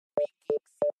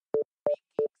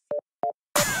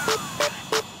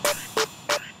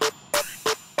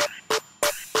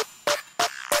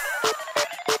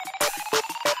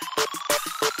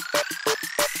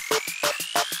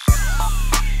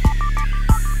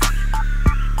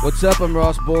What's up? I'm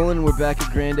Ross Bolin. We're back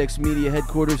at Grand X Media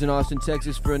headquarters in Austin,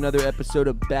 Texas for another episode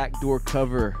of Backdoor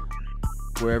Cover,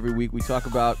 where every week we talk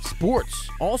about sports,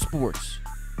 all sports.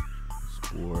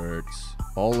 Sports.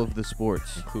 All of the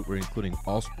sports. We're including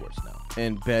all sports now.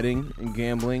 And betting and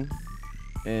gambling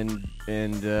and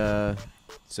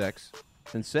Sex.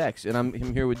 And sex. And I'm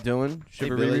here with Dylan. Hey,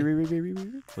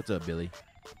 Billy. What's up, Billy?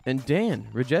 And Dan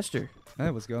Regester. Hey,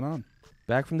 what's going on?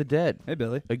 Back from the dead. Hey,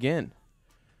 Billy. Again.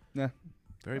 Yeah.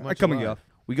 Very much coming alive. off.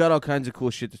 We got all kinds of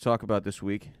cool shit to talk about this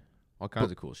week. All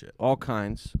kinds of cool shit. All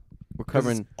kinds. We're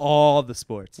covering all the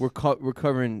sports. We're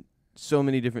covering so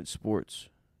many different sports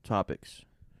topics.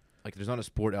 Like, there's not a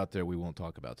sport out there we won't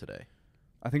talk about today.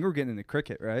 I think we're getting into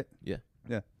cricket, right? Yeah.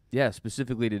 Yeah,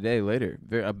 specifically today, later.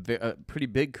 A pretty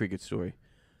big cricket story.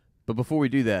 But before we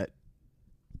do that,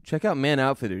 check out Man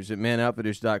Outfitters at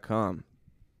manoutfitters.com.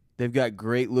 They've got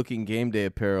great-looking game day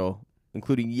apparel,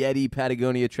 including Yeti,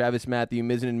 Patagonia, Travis Matthew,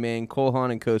 Mizzen and Maine, Cole Haan,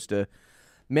 and Costa.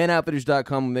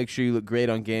 Manoutfitters.com will make sure you look great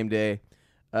on game day.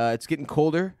 It's getting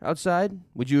colder outside.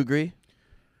 Would you agree?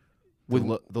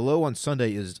 The low on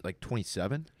Sunday is like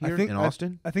 27 here in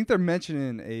Austin. I think they're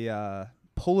mentioning a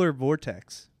polar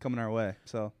vortex coming our way.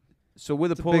 So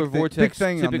with a it's polar vortex, big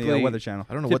thing typically, on the Weather Channel.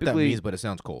 I don't know what that means, but it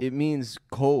sounds cold. It means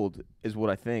cold is what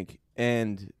I think.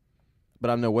 But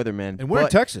I'm no weatherman. And we're in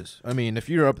Texas. I mean, if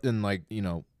you're up in, like,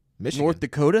 Michigan. North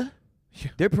Dakota, Yeah.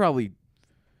 they're probably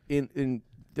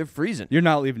they're freezing. You're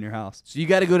not leaving your house. So you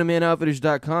got to go to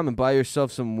manoutfitters.com and buy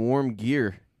yourself some warm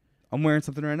gear. I'm wearing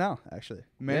something right now, actually.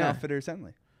 Man Yeah. Outfitters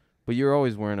Henley. But you're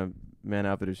always wearing a Man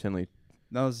Outfitters Henley.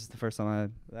 No, this is the first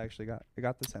time I actually got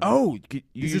this Henley. Oh, you these are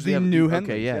usually the have new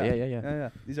Okay, Henleys. yeah.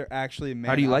 These are actually Man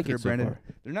How do you like it Outfitter so branded. far?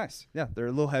 They're nice. Yeah, they're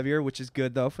a little heavier, which is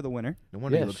good though for the winter. No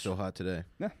wonder you Yes. look so hot today.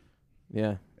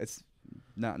 Yeah. It's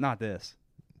not this.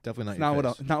 Definitely It's not your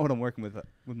not face. what I'm working with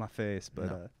my face, but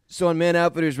No. So on Man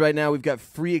Outfitters right now, we've got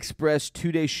free express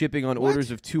 2-day shipping on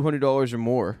orders of $200 or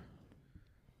more.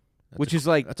 That's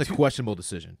a questionable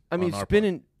decision. I mean, on our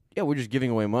spending. Yeah, we're just giving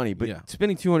away money, but Yeah.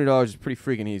 spending $200 is pretty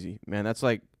freaking easy, man. That's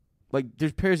like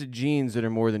there's pairs of jeans that are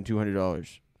more than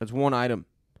 $200. That's one item.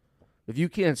 If you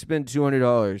can't spend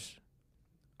 $200,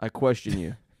 I question you.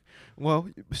 part. Well,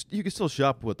 you can still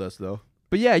shop with us, though.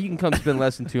 But yeah, you can come spend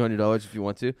less than $200 if you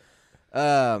want to.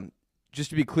 Just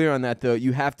to be clear on that, though,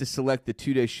 you have to select the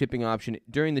 2-day shipping option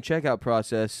during the checkout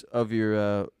process of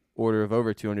your order of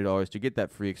over $200 to get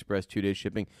that free express 2-day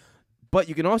shipping. But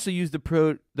you can also use the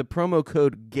promo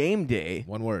code GAMEDAY.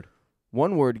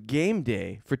 One word, Game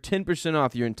Day, for 10%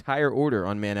 off your entire order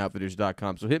on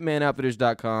manoutfitters.com. So hit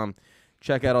manoutfitters.com,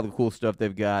 check out all the cool stuff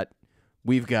they've got.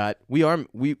 We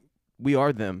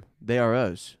are them. They are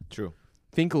us. True.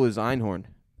 Finkel is Einhorn.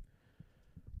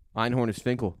 Einhorn is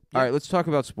Finkel. Yeah. All right, let's talk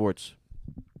about sports.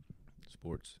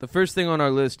 Sports. The first thing on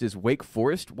our list is Wake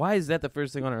Forest. Why is that the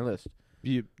first thing on our list?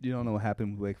 you don't know what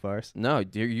happened with Wake Forest. No,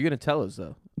 you're going to tell us,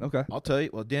 though. Okay. I'll tell you.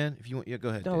 Well, Dan, if you want, go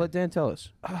ahead. No, Dan. let Dan tell us.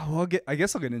 Oh, well, I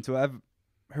guess I'll get into it. I've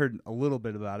heard a little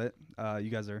bit about it. You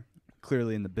guys are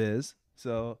clearly in the biz,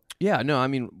 so Yeah, no, I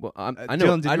mean, well, I know.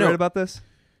 Dylan, did I you know. write about this?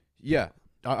 Yeah,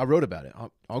 I wrote about it.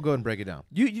 I'll go ahead and break it down.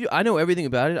 I know everything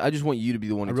about it. I just want you to be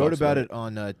the one I who wrote talks about it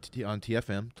on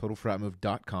TFM,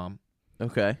 TotalFratMove.com,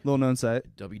 Okay. Little known site.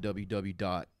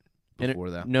 www. Before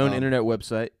that. Known internet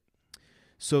website.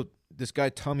 So this guy,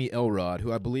 Tommy Elrod,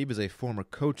 who I believe is a former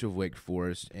coach of Wake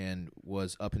Forest and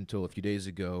was up until a few days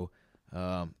ago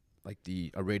a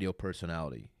radio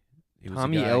personality. He was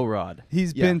Tommy Elrod.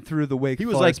 He's been through the Wake He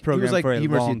was Forest like program he was like for a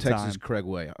University long of Texas time. Craig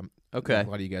Way. Okay. A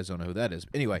lot of you guys don't know who that is.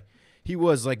 Anyway, he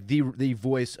was like the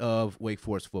voice of Wake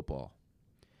Forest football.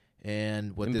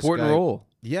 And what Important this guy, role.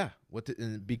 Yeah.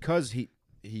 And because he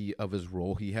of his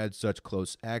role, he had such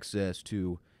close access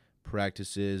to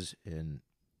practices and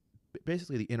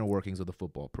basically the inner workings of the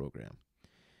football program.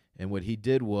 And what he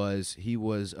did was he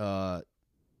was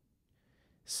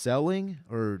selling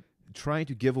or trying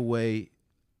to give away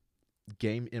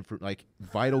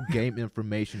vital game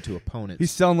information to opponents.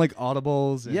 He's selling like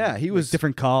audibles. And Yeah, he was-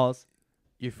 different calls.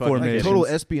 You're fucking fucking Formations. total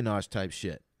espionage type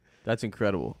shit. That's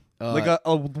incredible. Like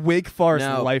a Wake Forest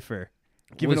now, lifer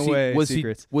giving away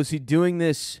secrets. Was he doing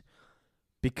this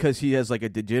because he has like a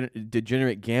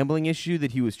degenerate gambling issue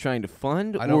that he was trying to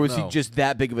fund? I don't or was he know. just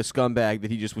that big of a scumbag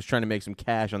that he just was trying to make some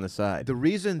cash on the side? The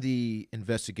reason the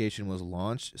investigation was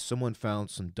launched, someone found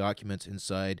some documents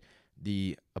inside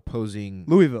the opposing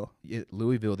Louisville.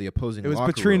 Louisville, the opposing. It was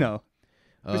locker room. Petrino.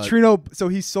 Petrino. So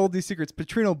he sold these secrets.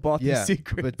 Petrino bought Yeah, these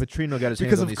secrets. but Petrino got his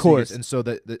Because hands on of these course. secrets, and so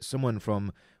that someone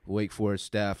from Wake Forest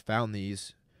staff found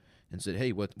these and said,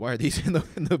 "Hey, why are these in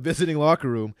the visiting locker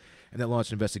room?" And that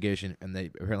launched an investigation, and they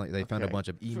found a Okay. bunch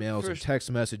of emails and First-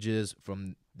 text messages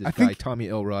from this guy Tommy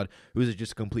Elrod, who's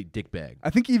just a complete dickbag. I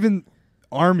think even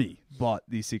Army bought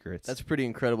these secrets. That's pretty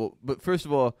incredible. But first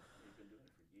of all,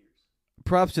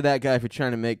 props to that guy for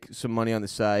trying to make some money on the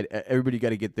side. Everybody got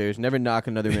to get theirs. Never knock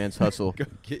another man's hustle. Go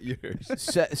get yours.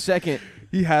 Second,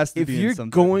 he has to if be you're in some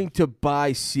going to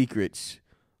buy secrets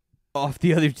off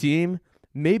the other team,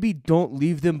 maybe don't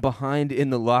leave them behind in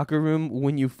the locker room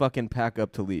when you fucking pack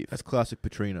up to leave. That's classic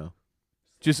Petrino.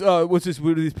 Just, what's this?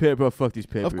 What are these papers? Oh, fuck these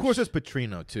papers. Of course, that's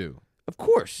Petrino too. Of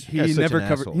course. He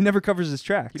never covers his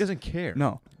tracks. He doesn't care.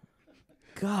 No.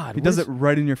 God. He does it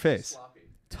right in your face.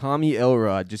 Tommy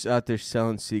Elrod just out there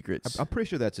selling secrets. I'm pretty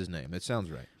sure that's his name. It sounds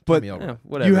right. But Tommy Elrod. Yeah,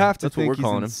 whatever. You have to That's what think we're he's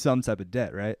calling in him. some type of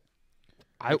debt, right?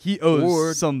 He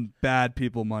owes some bad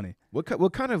people money. What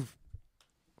kind of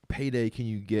payday can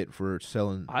you get for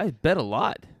selling? I bet a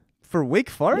lot. For Wake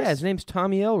Forest? Yeah, his name's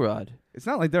Tommy Elrod. It's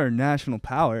not like they're a national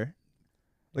power.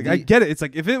 Like, I get it. It's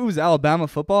like, if it was Alabama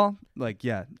football, like,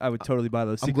 yeah, I would totally buy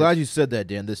those I'm secrets. glad you said that,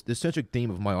 Dan. This centric theme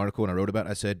of my article and I wrote about,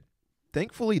 I said,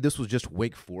 thankfully, this was just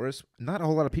Wake Forest. Not a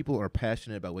whole lot of people are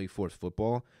passionate about Wake Forest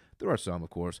football. There are some, of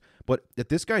course. But if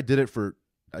this guy did it for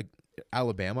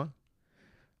Alabama,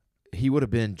 he would have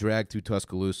been dragged through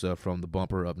Tuscaloosa from the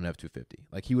bumper of an F-250.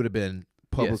 Like, he would have been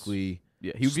publicly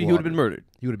Yeah, he would have been murdered.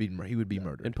 He would be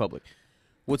murdered. In public.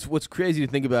 What's crazy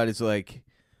to think about is, like,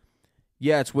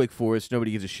 yeah, it's Wake Forest.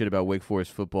 Nobody gives a shit about Wake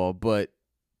Forest football, but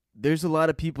there's a lot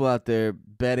of people out there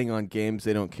betting on games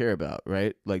they don't care about,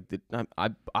 right? Like,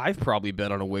 I've probably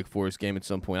bet on a Wake Forest game at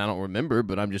some point. I don't remember,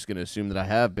 but I'm just going to assume that I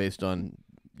have based on,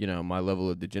 my level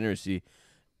of degeneracy.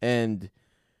 And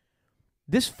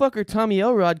this fucker, Tommy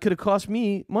Elrod, could have cost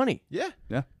me money. Yeah.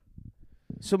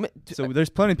 So there's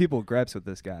plenty of people who grabs with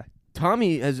this guy.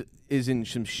 Tommy is in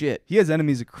some shit. He has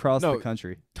enemies across the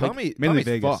country. Tommy's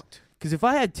Vegas. fucked. Because if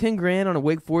I had $10,000 on a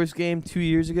Wake Forest game 2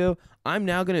 years ago, I'm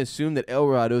now going to assume that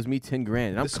Elrod owes me $10,000,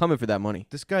 and I'm coming for that money.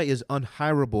 This guy is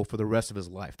unhireable for the rest of his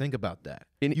life. Think about that.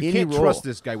 In you any can't role. trust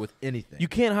this guy with anything. You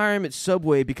can't hire him at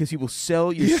Subway because he will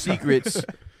sell your secrets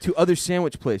to other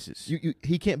sandwich places.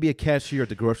 He can't be a cashier at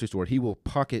the grocery store. He will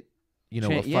pocket, a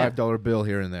 $5 bill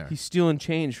here and there. He's stealing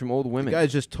change from old women. The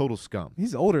guy's just total scum.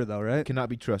 He's older, though, right? Cannot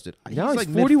be trusted. No, he's like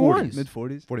 41.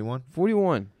 Mid-40s. 41.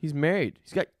 41. He's married.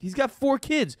 He's got 4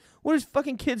 kids. What is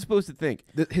fucking kids supposed to think?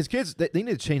 His kids, they need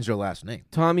to change their last name.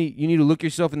 Tommy, you need to look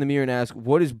yourself in the mirror and ask,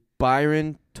 what is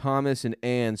Byron, Thomas, and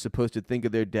Ann supposed to think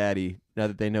of their daddy now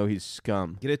that they know he's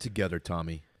scum? Get it together,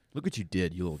 Tommy. Look what you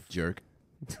did, you little jerk.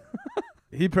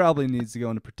 He probably needs to go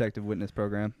into protective witness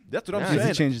program. That's what I'm Yeah, He needs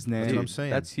saying. to change his name. That's what I'm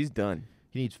saying. He's done.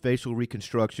 He needs facial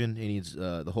reconstruction. He needs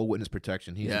the whole witness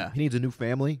protection. He needs a new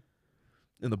family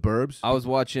in the burbs. I was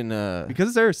watching...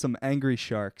 Because there are some angry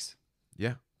sharks.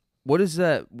 Yeah. What is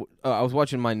that? I was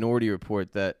watching Minority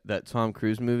Report, that Tom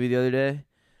Cruise movie the other day,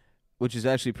 which is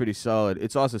actually pretty solid.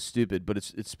 It's also stupid, but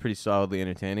it's pretty solidly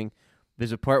entertaining.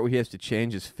 There's a part where he has to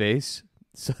change his face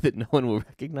so that no one will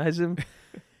recognize him.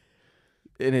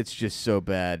 And it's just so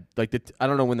bad. Like, I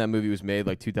don't know when that movie was made,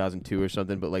 like 2002 or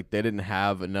something, but like they didn't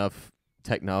have enough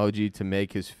technology to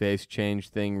make his face change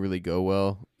thing really go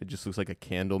well. It just looks like a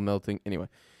candle melting. Anyway,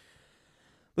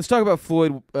 let's talk about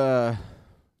Floyd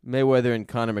Mayweather and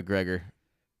Conor McGregor.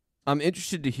 I'm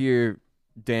interested to hear,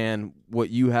 Dan, what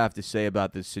you have to say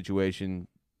about this situation,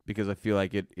 because I feel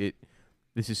like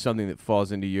this is something that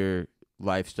falls into your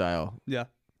lifestyle. Yeah.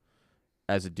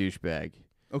 As a douchebag.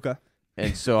 Okay.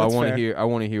 And so I want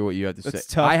to hear what you have to That's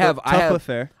say. tough. I have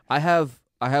fair. I have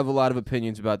a lot of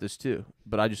opinions about this too,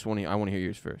 but I want to hear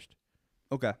yours first.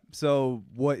 Okay. So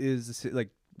what's the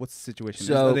situation?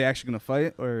 So- Are they actually going to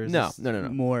fight, or is No, this no.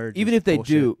 more Even just if they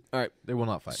bullshit? do, all right. They will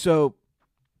not fight. So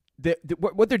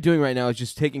what they're doing right now is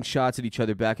just taking shots at each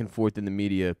other back and forth in the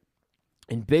media,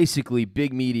 and basically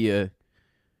big media,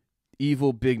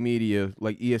 evil big media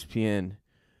like ESPN,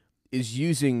 is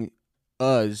using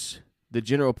us, the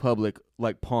general public,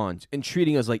 like pawns and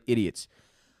treating us like idiots.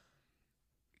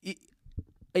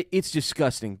 It's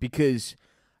disgusting, because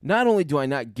not only do I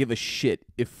not give a shit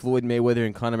if Floyd Mayweather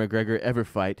and Conor McGregor ever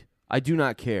fight, I do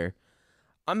not care.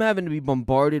 I'm having to be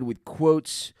bombarded with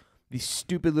quotes, these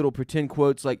stupid little pretend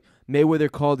quotes, like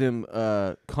Mayweather called him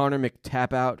Conor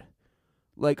McTapout.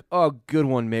 Like, oh, good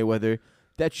one, Mayweather.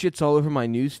 That shit's all over my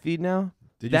news feed now.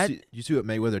 Did you see what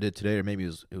Mayweather did today, or maybe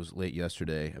it was late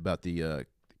yesterday, about the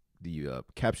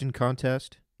caption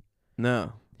contest?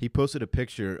 No. He posted a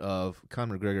picture of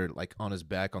Conor McGregor like on his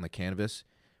back on the canvas.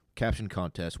 Caption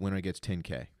contest, winner gets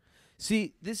 $10K.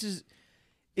 See, this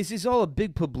is all a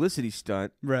big publicity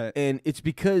stunt. Right. And it's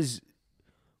because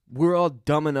we're all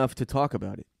dumb enough to talk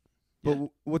about it. But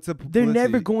what's the They're publicity?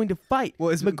 never going to fight.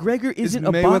 Well, McGregor isn't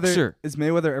a Mayweather, boxer. Is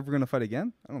Mayweather ever going to fight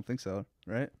again? I don't think so,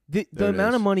 right? The There it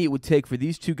amount of is. money it would take for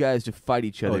these two guys to fight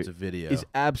each Oh, other it's a video. is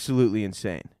absolutely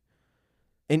insane.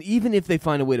 And even if they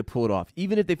find a way to pull it off,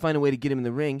 even if they find a way to get him in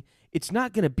the ring, it's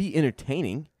not going to be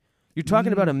entertaining. You're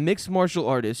talking about a mixed martial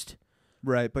artist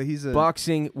Right, but he's a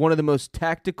boxing one of the most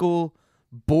tactical,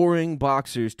 boring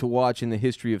boxers to watch in the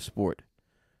history of sport.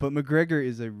 But McGregor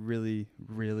is a really,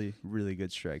 really, really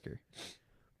good striker.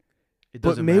 It But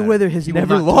doesn't Mayweather matter. has He will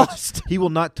never not lost. Touch, he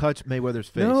will not touch Mayweather's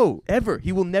face. No, ever.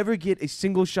 He will never get a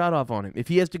single shot off on him. If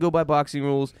he has to go by boxing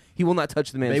rules, he will not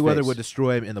touch the man's Mayweather face. would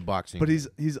destroy him in the boxing. But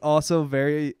he's also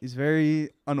very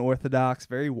unorthodox,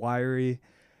 very wiry.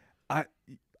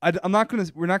 I'm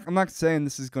not saying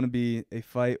this is gonna be a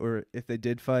fight, or if they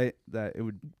did fight that it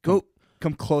would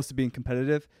come close to being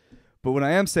competitive. But what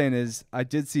I am saying is I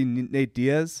did see Nate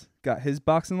Diaz got his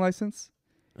boxing license.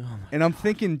 And I'm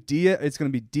thinking it's going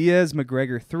to be Diaz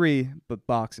McGregor 3, but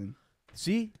boxing.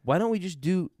 See, why don't we just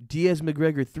do Diaz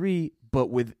McGregor 3, but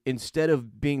with instead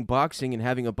of being boxing and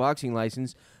having a boxing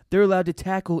license, they're allowed to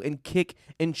tackle and kick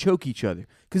and choke each other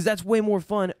because that's way more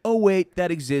fun. Oh wait, that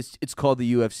exists. It's called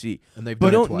the UFC. And they've But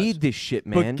done it don't twice. need this shit,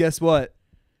 man. But guess what?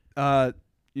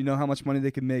 You know how much money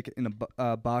they could make in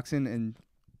a boxing and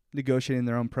negotiating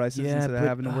their own prices instead of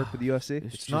having to work with the UFC?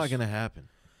 It's not going to happen.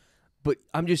 But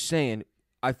I'm just saying,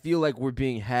 I feel like we're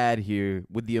being had here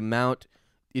with the amount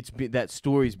that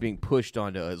story's being pushed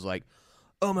onto us. Like,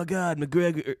 oh my God,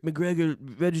 McGregor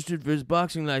registered for his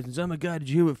boxing license. Oh my God, did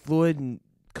you hear what Floyd and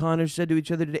Connor said to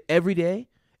each other today? Every day?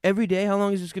 How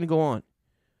long is this going to go on?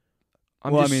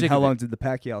 Well, I mean, how of long it. did the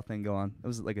Pacquiao thing go on? It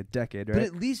was like a decade, right? But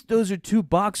at least those are two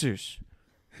boxers.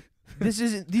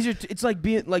 It's like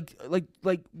being like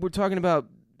we're talking about,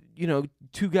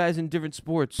 two guys in different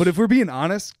sports. But if we're being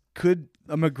honest, could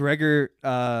a McGregor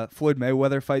Floyd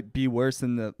Mayweather fight be worse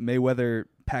than the Mayweather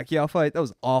Pacquiao fight? That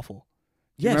was awful.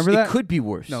 yes, remember it that? could be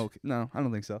worse. No, I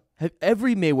don't think so.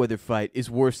 Every Mayweather fight is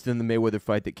worse than the Mayweather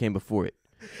fight that came before it.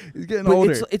 He's getting But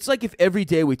older. it's like if every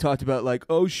day we talked about like,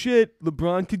 oh shit,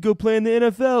 LeBron could go play in the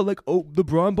NFL. Like, oh,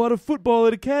 LeBron bought a football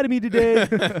at Academy today.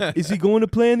 Is he going to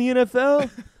play in the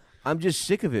NFL? I'm just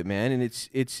sick of it, man. And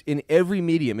it's in every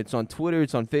medium. It's on Twitter.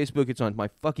 It's on Facebook. It's on my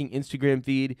fucking Instagram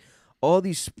feed. All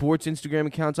these sports Instagram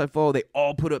accounts I follow, they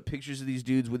all put up pictures of these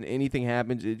dudes when anything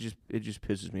happens. It just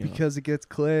pisses me off. because it gets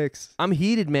clicks. I'm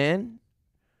heated, man.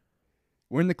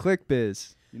 We're in the click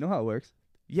biz. You know how it works.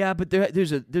 Yeah, but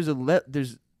there's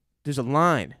a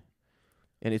line,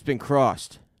 and it's been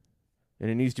crossed, and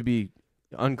it needs to be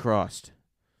uncrossed.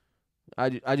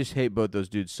 I just hate both those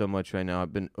dudes so much right now.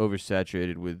 I've been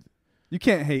oversaturated with. You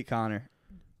can't hate Connor.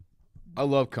 I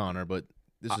love Connor, but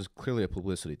this is clearly a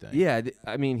publicity thing. Yeah,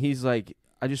 I mean, he's like,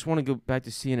 I just want to go back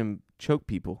to seeing him choke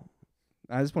people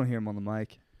I just want to hear him on the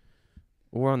mic.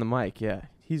 or on the mic. Yeah,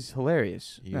 he's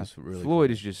hilarious. He is really Floyd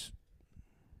funny. is just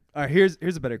All right, here's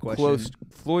a better question. close.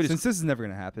 Floyd is Since this is never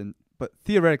going to happen, but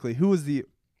theoretically, who was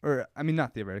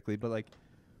not theoretically, but like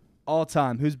all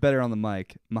time, who's better on the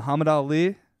mic, Muhammad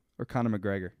Ali or Conor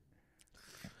McGregor?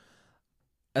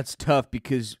 That's tough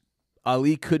because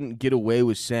Ali couldn't get away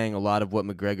with saying a lot of what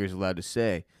McGregor's allowed to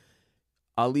say.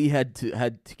 Ali had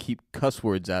to keep cuss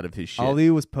words out of his shit. Ali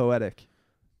was poetic.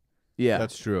 Yeah.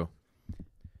 That's true.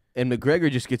 And McGregor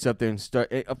just gets up there and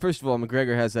first of all,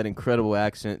 McGregor has that incredible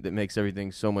accent that makes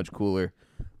everything so much cooler.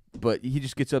 But he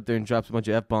just gets up there and drops a bunch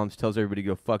of F-bombs, tells everybody to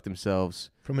go fuck themselves.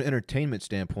 From an entertainment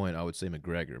standpoint, I would say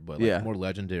McGregor, but like Yeah. more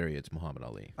legendary, it's Muhammad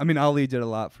Ali. I mean, Ali did a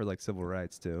lot for like civil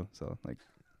rights too. So like,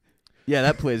 Yeah,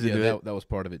 that plays Yeah, into it. that was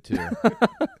part of it too.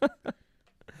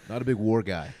 Not a big war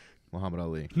guy, Muhammad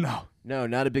Ali. no, No,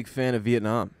 not a big fan of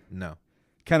Vietnam. No.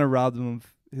 kind of robbed him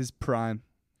of his prime,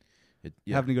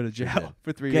 Yeah, having to go to sure jail did.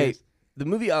 for 3 Okay, years. the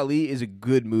movie Ali is a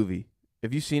good movie.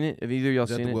 Have you seen it? Have either of y'all Is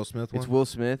that seen the it? Will Smith one? It's Will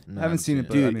Smith. No, I haven't seen it,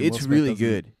 but Dude, I mean, it's Will Smith really doesn't-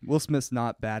 good. Will Smith's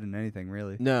not bad in anything,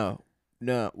 really. No.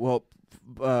 Well,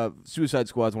 Suicide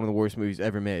Squad's one of the worst movies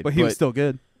ever made. But he was still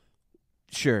good.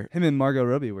 sure. Him and Margot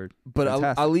Robbie were But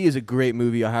fantastic. Ali is a great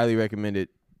movie. I highly recommend it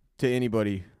to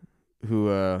anybody who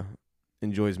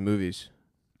enjoys movies.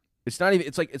 It's not even.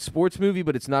 It's like it's a sports movie,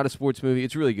 but it's not a sports movie.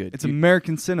 It's really good. It's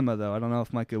American cinema, though. I don't know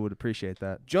if Micah would appreciate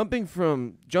that. Jumping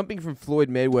from Floyd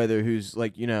Mayweather, who's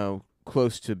like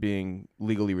close to being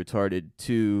legally retarded,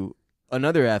 to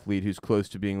another athlete who's close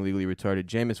to being legally retarded,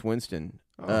 Jameis Winston.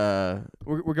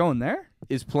 We're going there?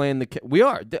 Is playing the. We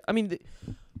are. I mean,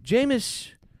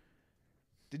 Jameis.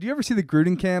 Did you ever see the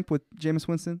Gruden camp with Jameis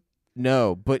Winston?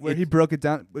 No, but Where he broke it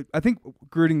down. I think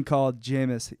Gruden called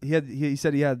Jameis. He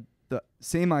said he had the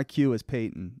same IQ as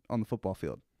Peyton on the football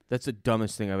field. that's the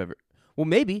dumbest thing I've ever. Well,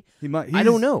 maybe. He might. I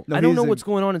don't know. No, I don't he's know a- what's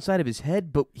going on inside of his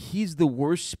head, but he's the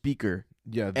worst speaker.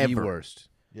 Yeah, the Ever. worst.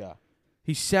 Yeah.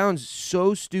 He sounds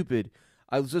so stupid.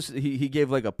 I was just he gave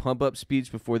like a pump up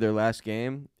speech before their last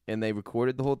game, and they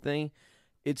recorded the whole thing.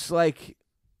 It's like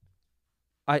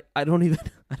I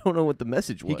don't know what the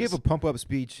message was. He gave a pump up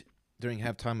speech during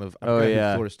halftime of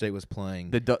Florida State was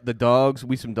playing. The dogs,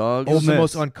 we some dogs. It was the Ole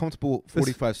most Miss. uncomfortable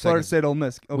 45 Florida seconds. State, Ole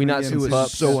Miss. We not opening some It game was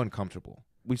pups. so uncomfortable.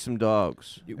 We some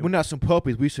dogs. We're not some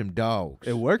puppies. We some dogs.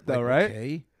 It worked though, right?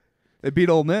 Okay. They beat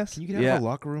Ole Miss. Can you get out of the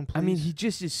locker room, please? I mean, he's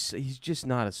just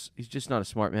not a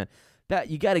smart man. That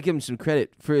you got to give him some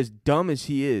credit for as dumb as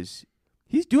he is.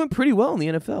 He's doing pretty well in the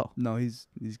NFL. No, he's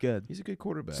good. He's a good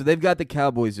quarterback. So they've got the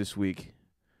Cowboys this week.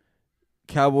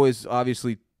 Cowboys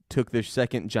obviously took their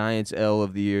second Giants L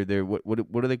of the year. They're what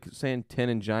are they saying? 10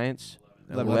 in Giants,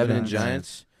 11 in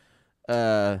Giants.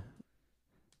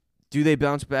 Do they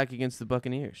bounce back against the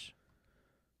Buccaneers?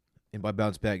 And by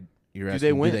bounce back, you're Do asking,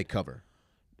 they win? do they cover?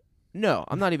 No,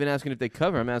 I'm not even asking if they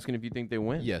cover. I'm asking if you think they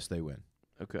win. Yes, they win.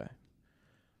 Okay.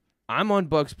 I'm on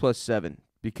Bucks +7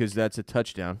 because that's a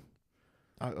touchdown,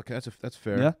 Okay, that's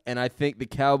fair. Yeah. and I think the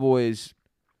Cowboys.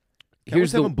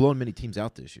 Cowboys haven't blown many teams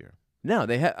out this year. No,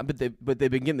 they have, but they've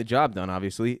been getting the job done,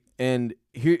 obviously. And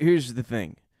here's the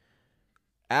thing: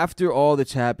 after all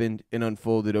that's happened and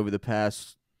unfolded over the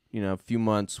past, few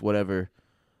months, whatever,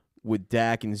 with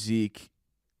Dak and Zeke,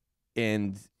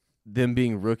 and them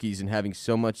being rookies and having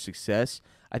so much success,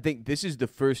 I think this is the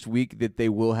first week that they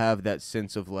will have that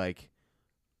sense of like,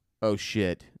 oh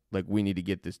shit, like we need to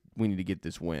get this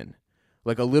win,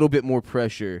 like a little bit more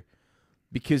pressure.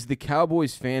 Because the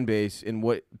Cowboys fan base and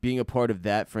being a part of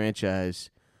that franchise,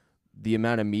 the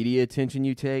amount of media attention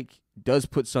you take does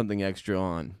put something extra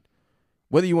on.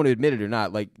 Whether you want to admit it or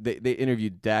not, like they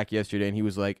interviewed Dak yesterday and he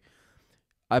was like,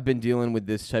 I've been dealing with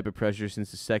this type of pressure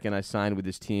since the second I signed with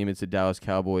this team. It's the Dallas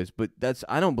Cowboys. But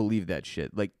I don't believe that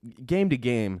shit. Like game to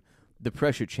game, the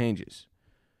pressure changes.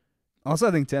 Also,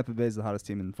 I think Tampa Bay is the hottest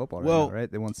team in football right now, right?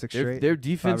 They won 6 straight. Their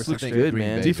defense looks think good, Green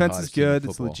man. Bay- Defense hottest is team in good.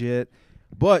 It's football. legit.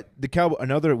 But the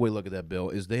another way to look at that, Bill,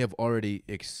 is they have already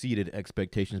exceeded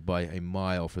expectations by a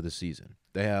mile for the season.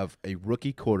 They have a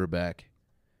rookie quarterback.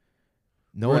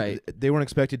 They weren't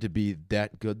expected to be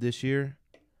that good this year.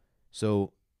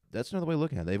 So that's another way of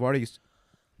looking at it. They've already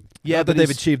Yeah, but they've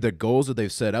achieved their goals that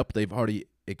they've set up. They've already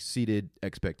exceeded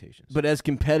expectations. But as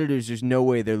competitors, there's no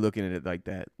way they're looking at it like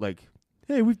that. Like,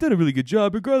 hey, we've done a really good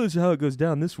job, regardless of how it goes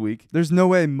down this week. There's no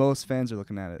way most fans are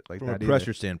looking at it like from that a either.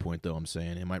 pressure standpoint, though, I'm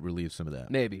saying it might relieve some of that.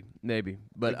 Maybe,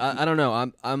 but I don't know.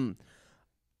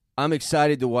 I'm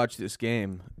excited to watch this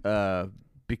game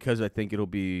because I think it'll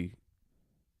be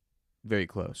very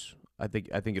close. I think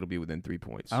it'll be within 3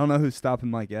 points. I don't know who's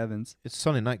stopping Mike Evans. It's a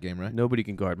Sunday night game, right? Nobody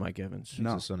can guard Mike Evans.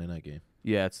 No. It's a Sunday night game.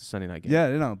 Yeah, it's a Sunday night game.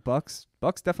 Yeah, Bucks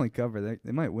definitely cover.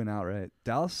 They might win outright.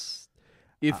 Dallas.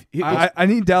 I I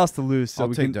need Dallas to lose so I'll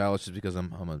we take can. Dallas just because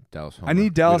I'm a Dallas homer. I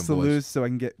need Dallas With to them boys. lose so we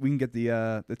can get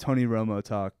the Tony Romo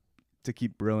talk to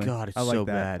keep brewing. God, it's I like so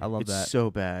that. bad. I love it's that.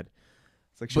 so bad.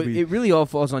 It's like But it really all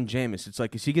falls on Jameis. It's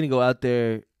like, is he going to go out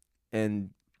there and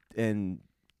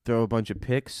throw a bunch of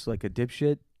picks like a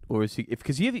dipshit, or is he? If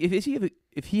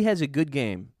he has a good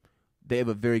game, they have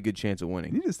a very good chance of you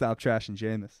winning. need to stop trashing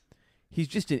Jameis. He's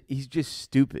just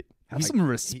stupid. Have some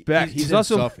respect. He's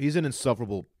also- he's an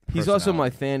insufferable. He's also my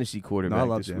personality. fantasy quarterback No, I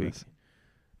love this Jameis. week.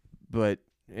 But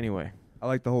anyway, I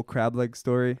like the whole crab leg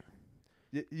story.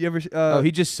 You ever?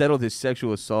 he just settled his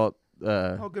sexual assault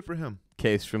Oh, good for him.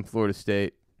 case from Florida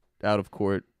State out of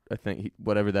court. I think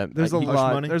whatever that. there's a he-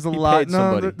 lot. money? There's a He lot. paid No,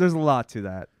 somebody. there's a lot to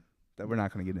that we're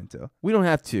not going to get into. We don't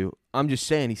have to. I'm just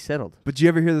saying he settled. But did you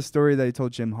ever hear the story that he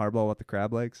told Jim Harbaugh about the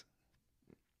crab legs?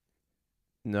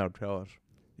 No, tell us.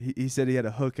 He said he had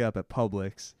a hookup at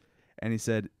Publix, and he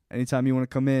said anytime you want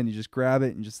to come in, you just grab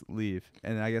it and just leave.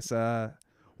 And I guess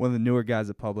one of the newer guys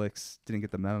at Publix didn't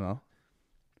get the memo.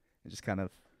 He just kind of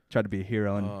tried to be a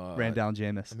hero and ran down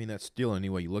Jameis. I mean, that's still any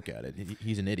way you look at it.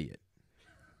 He's an idiot.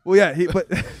 Well, yeah, but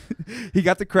he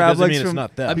got the crab Doesn't legs mean it's from.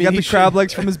 not that. I He mean, got he the should- crab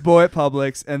legs from his boy at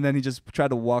Publix, and then he just tried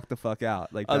to walk the fuck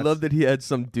out. Like I love that he had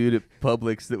some dude at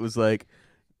Publix that was like,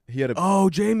 He had a "Oh,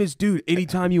 Jameis, dude,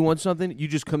 anytime you want something, you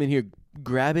just come in here,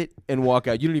 grab it, and walk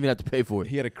out. You don't even have to pay for it."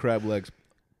 he had a crab legs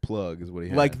plug, is what he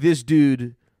had. Like this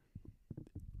dude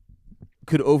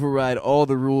could override all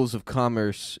the rules of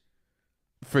commerce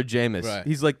for Jameis. Right.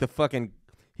 He's like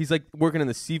he's like working in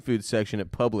the seafood section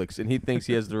at Publix, and he thinks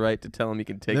he has the right to tell him he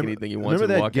can take anything he wants remember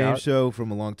and that walk game out. show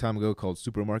from a long time ago called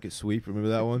Supermarket Sweep? Remember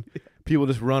that one? People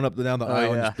just run up and down the Oh,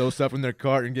 aisle and yeah. just throw stuff in their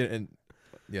cart and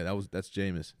that's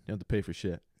Jameis. You don't have to pay for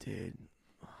shit. Dude,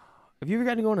 have you ever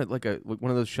gotten to go on like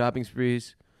one of those shopping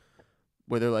sprees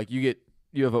where they're like, you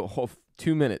have a whole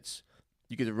 2 minutes.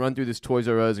 You get to run through this Toys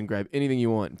R Us and grab anything you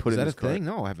want and put it in this cart. Is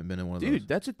that a thing? No, I haven't been in one of those. Dude,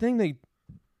 that's a thing. They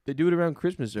do it around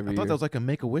Christmas every year. I thought that was like a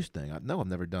Make-A-Wish thing. No, I've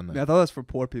never done that. Yeah, I thought that was for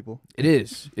poor people. It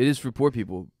is. It is for poor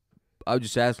people. I was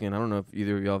just asking. I don't know if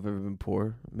either of y'all have ever been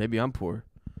poor. Maybe I'm poor.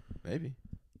 Maybe.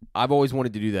 I've always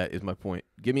wanted to do that, is my point.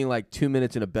 Give me like 2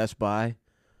 minutes in a Best Buy.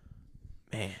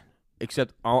 Man.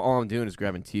 Except all I'm doing is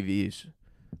grabbing TVs,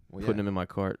 putting them in my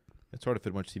cart. It's hard to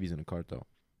fit a bunch of TVs in a cart, though.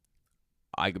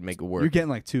 I could make it work. You're getting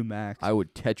like 2 max. I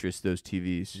would Tetris those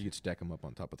TVs. You could stack them up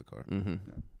on top of the cart.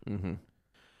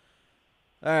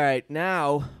 All right,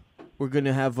 now we're going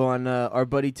to have on our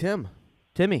buddy Timmy,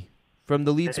 from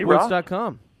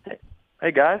theleadsports.com.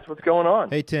 Hey, guys, what's going on?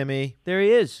 Hey, Timmy. There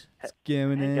he is.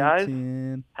 Skimming guys.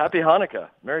 Tim. Happy Hanukkah.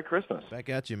 Merry Christmas. Back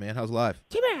at you, man. How's life?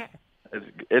 Timmy.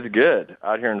 It's good.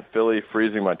 Out here in Philly,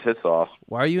 freezing my tits off.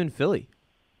 Why are you in Philly?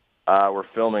 We're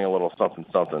filming a little something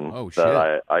Oh, shit.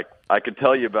 that I could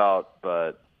tell you about,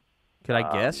 but Could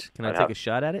I guess? Can I take a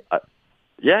shot at it?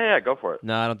 yeah, go for it.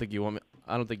 No, I don't think you want me.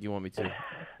 I don't think you want me to.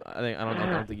 I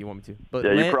don't think you want me to. But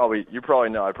Yeah, you probably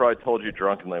know. I probably told you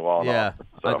drunkenly while yeah,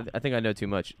 on. So. I think I know too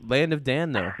much. Land of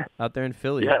Dan, though, out there in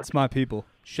Philly. Yeah. It's my people.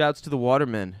 Shouts to the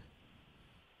watermen.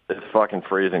 It's fucking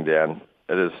freezing, Dan.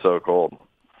 It is so cold.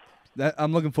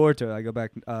 I'm looking forward to it. I go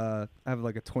back. I have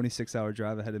like a 26-hour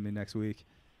drive ahead of me next week.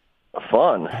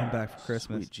 Fun. I'm back for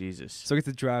Christmas. Sweet Jesus. So I get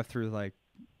to drive through like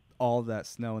all of that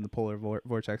snow and the polar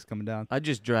vortex coming down. I'd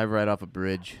just drive right off a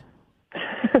bridge.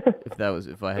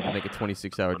 if I had to make a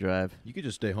 26-hour drive. You could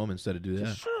just stay home instead of do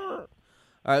that. All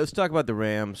right, let's talk about the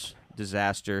Rams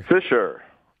disaster. Fisher.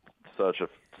 Such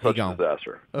a gone.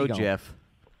 disaster. Oh, gone. Jeff.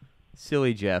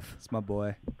 Silly Jeff. It's my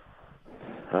boy.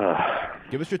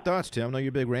 Give us your thoughts, Tim. I know you're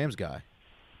a big Rams guy.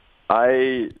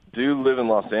 I do live in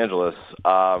Los Angeles.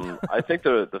 I think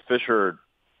the Fisher,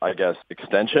 I guess,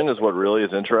 extension is what really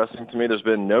is interesting to me. There's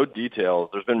been no details.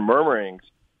 There's been murmurings,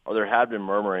 or there had been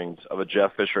murmurings of a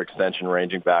Jeff Fisher extension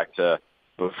ranging back to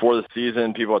before the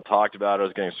season. People had talked about it. It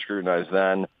was getting scrutinized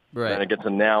then. Right. Then it gets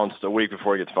announced a week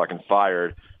before he gets fucking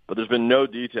fired. But there's been no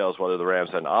details whether the Rams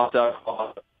had an opt-out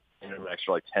clause, an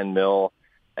extra like $10 million,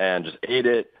 and just ate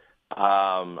it.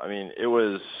 I mean, it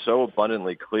was so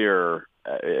abundantly clear.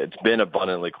 It's been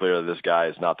abundantly clear that this guy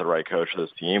is not the right coach for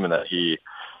this team, and that he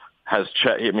has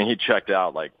checked. I mean, he checked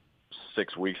out like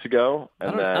 6 weeks ago.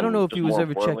 And I don't know if he was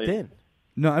ever checked in.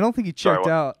 No, I don't think he checked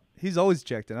out. He's always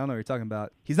checked in. I don't know what you're talking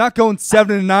about. He's not going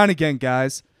 7-9 again,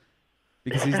 guys,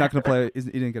 because he's not going to play. He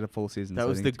didn't get a full season. That so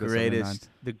was he the didn't get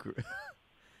to go 7-9. greatest.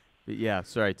 But yeah,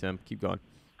 sorry, Tim. Keep going.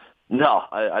 No,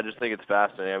 I just think it's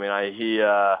fascinating. I mean, he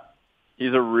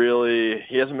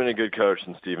hasn't been a good coach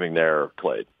since Steve McNair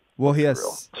played. Well, he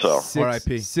has So,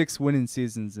 R.I.P. 6 winning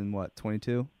seasons in what,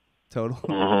 22 total.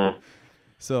 Mm-hmm.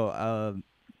 So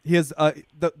he has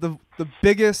the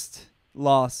biggest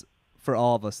loss for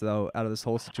all of us though out of this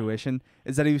whole situation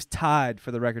is that he was tied for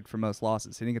the record for most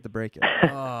losses. He didn't get the break yet.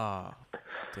 Oh,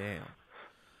 damn.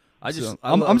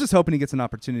 I'm just hoping he gets an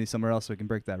opportunity somewhere else so he can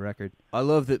break that record. I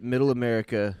love that Middle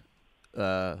America,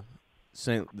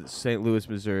 St. Louis,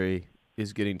 Missouri,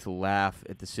 is getting to laugh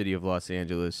at the city of Los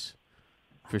Angeles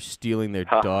for stealing their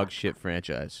dog shit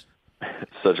franchise.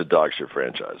 Such a dog shit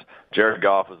franchise. Jared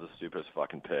Goff was the stupidest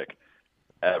fucking pick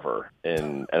ever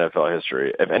in NFL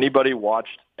history. If anybody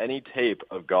watched any tape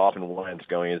of Goff and Wentz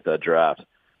going into that draft,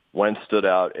 Wentz stood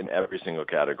out in every single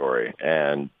category,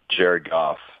 and Jared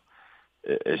Goff,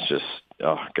 it's just,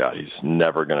 oh God, he's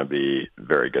never going to be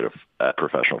very good at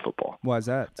professional football. Why is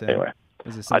that, Tim? Anyway,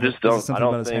 is it I just don't. Is it something I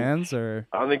don't about think, his hands, or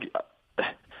I don't think.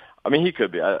 I mean, he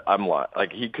could be. I'm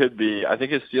like he could be. I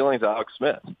think his ceiling's Alex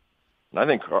Smith, and I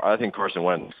think Carson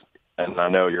Wentz. And I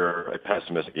know you're a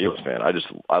pessimistic Eagles fan.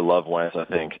 I love Wentz. I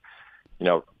think,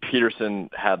 Peterson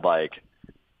had like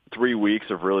 3 weeks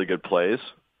of really good plays,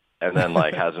 and then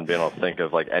like hasn't been able to think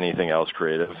of like anything else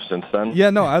creative since then. Yeah,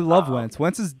 no, I love Wentz.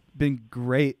 Wentz has been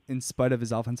great in spite of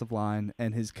his offensive line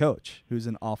and his coach, who's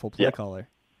an awful play caller.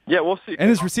 Yeah, we'll see. And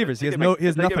his receivers, he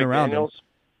has nothing around him.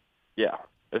 Yeah,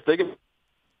 if they can.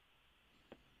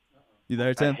 You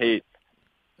there, Tim? I hate.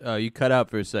 You cut out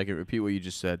for a second. Repeat what you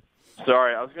just said.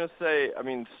 Sorry, I was going to say, I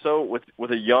mean, so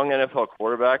with a young NFL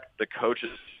quarterback, the coach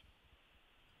is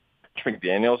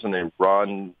McDaniels, and they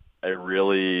run a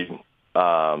really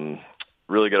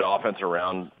good offense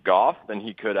around Goff, then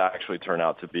he could actually turn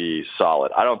out to be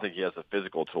solid. I don't think he has the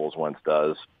physical tools Wentz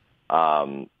does.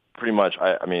 Pretty much,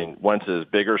 I mean, Wentz is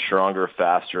bigger, stronger,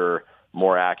 faster,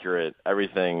 more accurate,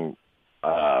 everything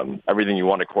you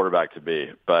want a quarterback to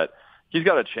be. But he's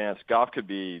got a chance. Goff could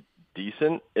be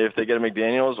decent if they get a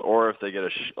McDaniels, or if they get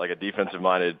a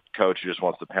defensive-minded coach who just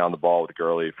wants to pound the ball with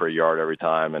Gurley for a yard every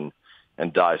time and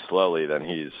and die slowly, then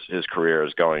his career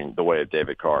is going the way of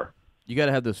David Carr. You got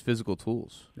to have those physical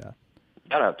tools. Yeah. You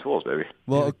gotta have tools, baby.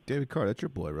 Well, David Carr, that's your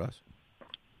boy, Russ.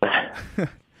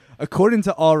 according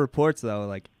to all reports, though,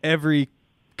 like every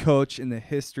coach in the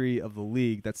history of the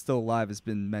league that's still alive has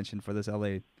been mentioned for this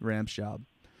LA Rams job.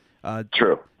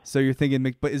 True. So you're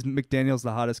thinking, but is McDaniels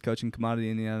the hottest coaching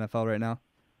commodity in the NFL right now?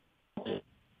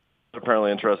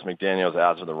 Apparently interested in McDaniels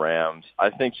as of the Rams. I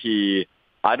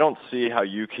don't see how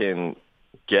you can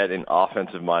get an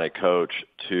offensive-minded coach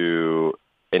to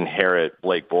inherit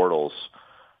Blake Bortles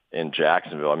in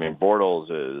Jacksonville. I mean,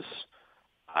 Bortles is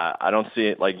I don't see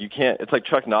it. Like, you can't – it's like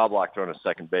Chuck Knobloch throwing a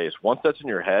second base. Once that's in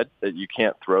your head that you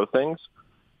can't throw things,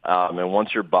 and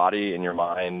once your body and your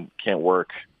mind can't work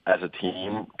as a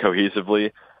team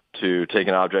cohesively to take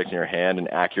an object in your hand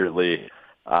and accurately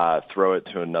throw it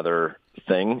to another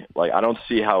thing, like, I don't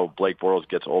see how Blake Bortles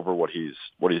gets over what he's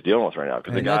dealing with right now.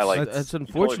 Because the guy, that's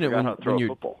unfortunate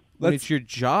when it's your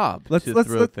job let's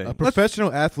throw things. A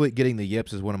professional athlete getting the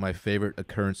yips is one of my favorite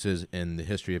occurrences in the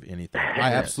history of anything.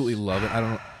 I absolutely love it. I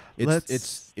don't know.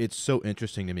 It's so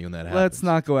interesting to me when that happens. Let's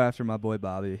not go after my boy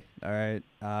Bobby. All right.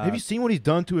 Have you seen what he's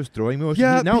done to his throwing motion?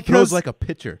 Yeah, he now throws like a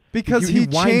pitcher. Because he he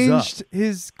winds changed up.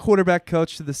 his quarterback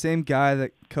coach to the same guy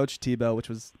that coached Tebow, which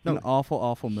was an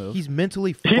awful move. He's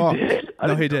mentally He fucked. did.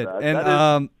 No, he did.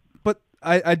 And but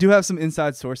I do have some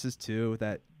inside sources too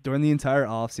that during the entire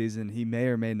offseason he may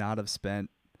or may not have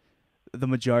spent the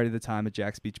majority of the time at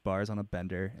Jack's Beach Bars on a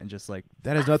bender and just like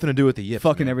That has nothing to do with the yips.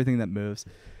 fucking man. everything that moves.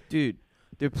 Dude,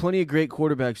 there are plenty of great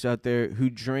quarterbacks out there who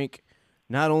drank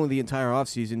not only the entire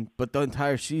offseason, but the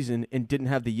entire season and didn't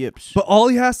have the yips. But all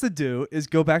he has to do is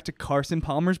go back to Carson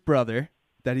Palmer's brother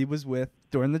that he was with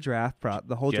during the draft,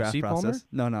 the whole Jesse draft Palmer? process.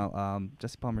 No,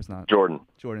 Jesse Palmer's not. Jordan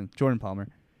Palmer.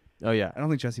 Oh, yeah. I don't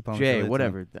think Jesse Palmer's Jay, related to him.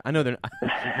 whatever. I know they're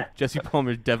not. Jesse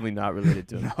Palmer's definitely not related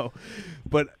to him. No,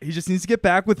 but he just needs to get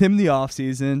back with him in the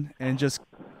offseason and just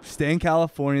stay in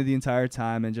California the entire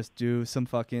time and just do some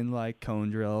fucking like cone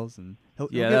drills and he'll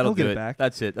That'll get do it back.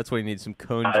 That's it. That's what he needs, some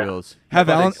cone drills. Have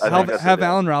I think that's have it.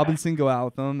 Allen Robinson go out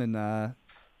with them and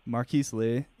Marquise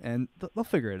Lee and they'll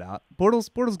figure it out. Bortles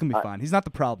gonna be fine. He's not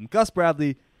the problem. Gus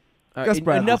Bradley. All Gus right,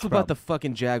 Bradley's enough the about the problem.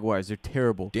 fucking Jaguars. They're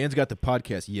terrible. Dan's got the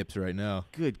podcast yips right now.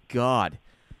 Good God.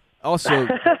 Also,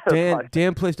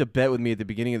 Dan placed a bet with me at the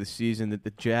beginning of the season that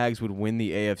the Jags would win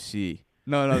the AFC.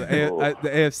 No, the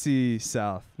AFC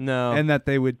South. No. And that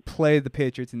they would play the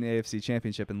Patriots in the AFC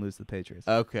Championship and lose to the Patriots.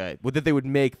 Okay. Well, that they would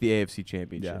make the AFC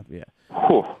Championship. Yeah.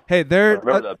 Whew. Hey, I they're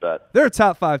remember that bet. they're a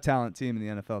top 5 talent team in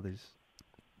the NFL.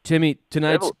 Timmy,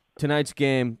 tonight's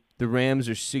game, the Rams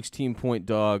are 16-point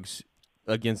dogs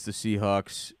against the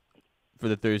Seahawks for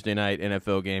the Thursday night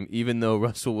NFL game, even though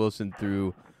Russell Wilson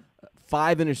threw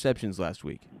 5 interceptions last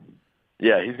week.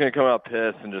 Yeah, he's going to come out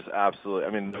pissed and just absolutely. I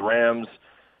mean, the Rams,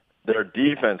 their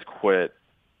defense quit.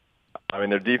 I mean,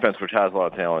 their defense, which has a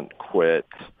lot of talent, quit.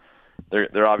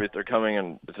 They're obvious. They're coming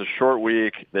in. It's a short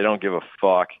week. They don't give a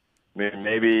fuck. I mean,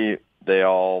 maybe they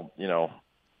all,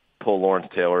 pull Lawrence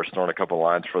Taylor, snort a couple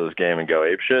lines for this game and go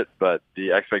apeshit. But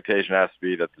the expectation has to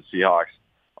be that the Seahawks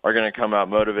are going to come out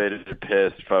motivated,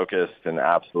 pissed, focused, and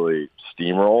absolutely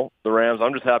steamroll the Rams.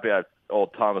 I'm just happy I have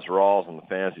old Thomas Rawls on the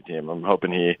fantasy team. I'm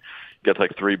hoping he gets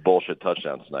like 3 bullshit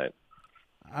touchdowns tonight.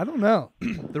 I don't know.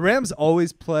 The Rams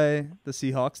always play the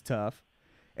Seahawks tough,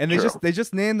 and they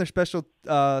just named their special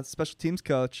teams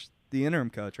coach the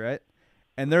interim coach, right?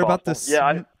 And they're about to.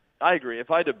 Yeah, I agree. If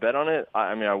I had to bet on it,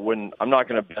 I mean, I wouldn't. I'm not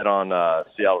going to bet on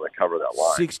Seattle to cover that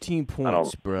line. 16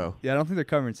 points, bro. Yeah, I don't think they're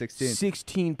covering 16.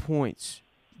 16 points.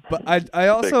 But I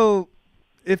also,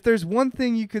 if there's one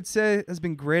thing you could say has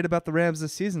been great about the Rams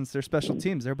this season, it's their special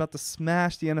teams. They're about to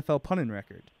smash the NFL punting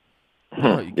record.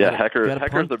 Yeah,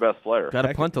 Hecker's their best player. Got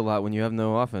to punt a lot when you have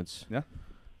no offense. Yeah.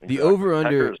 The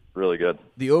over-under Hecker's really good.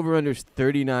 The over-under is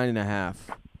 39.5.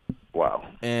 Wow.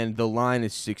 And the line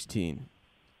is 16.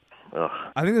 Ugh.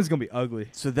 I think this is gonna be ugly.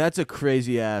 So that's a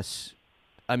crazy ass.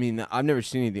 I mean, I've never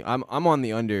seen anything. I'm on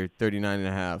the under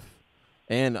 39.5,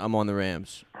 and I'm on the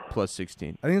Rams plus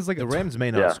 16. I think it's like The Rams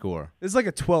may not score. It's like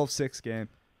a 12-6 game.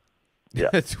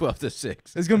 Yeah.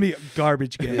 12-6. It's gonna be a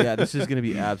garbage game. Yeah, this is gonna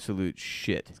be absolute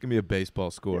shit. It's gonna be a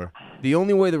baseball score. The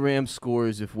only way the Rams score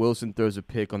is if Wilson throws a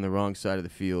pick on the wrong side of the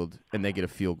field and they get a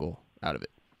field goal out of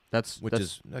it.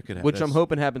 Which I'm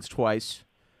hoping happens twice,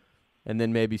 and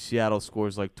then maybe Seattle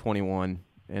scores like 21,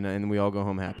 and we all go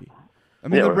home happy. I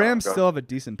mean, Yeah, the Rams still have a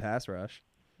decent pass rush.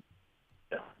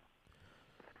 Yeah.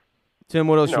 Tim,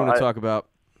 what else you want to talk about?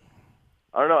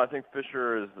 I don't know. I think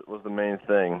Fisher was the main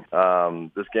thing.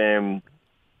 This game,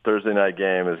 Thursday night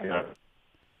game, is going to,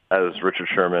 as Richard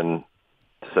Sherman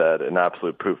said an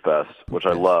absolute poop fest, which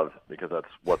I loved because that's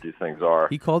what these things are.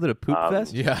 He called it a poop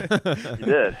fest? Yeah. He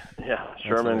did. Yeah.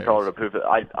 Sherman called it a poop fest.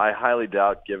 I highly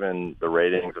doubt, given the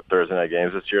ratings of Thursday night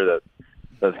games this year,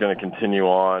 that's going to continue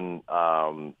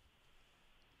on.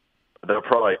 They'll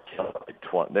probably kill like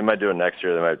 20. They might do it next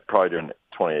year. They might probably do it in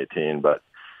 2018. But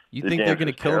you think they're going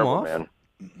to kill them off?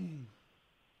 Man.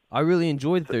 I really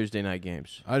enjoyed Thursday night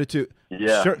games. I do too.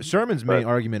 Yeah. Sherman's main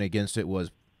argument against it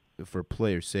was for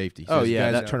player safety. So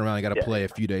guys turn around and got to play a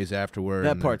few days afterward.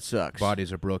 That part sucks.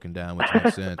 Bodies are broken down, which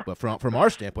makes sense. But from our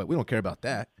standpoint, we don't care about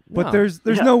that. But there's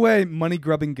no way money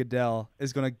grubbing Goodell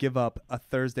is going to give up a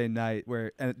Thursday night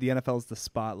where the NFL is the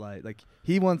spotlight. Like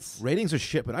he wants ratings are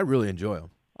shit, but I really enjoy them.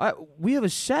 We have a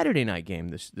Saturday night game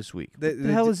this week. The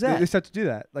hell is that? They start to do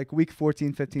that, like week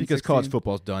 14, 15, because 16. college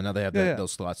football's done. Now they have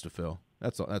those slots to fill.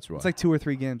 That's right. It's like 2 or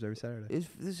 3 games every Saturday.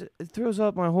 It throws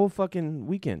up my whole fucking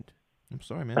weekend. I'm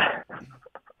sorry, man.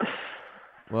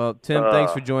 Well, Tim,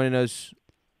 thanks for joining us.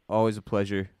 Always a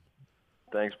pleasure.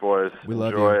 Thanks, boys. We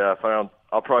love enjoy. you.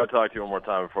 I'll probably talk to you one more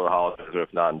time before the holidays, or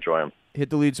if not, enjoy them. Hit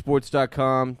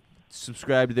theleadsports.com.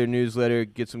 Subscribe to their newsletter.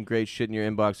 Get some great shit in your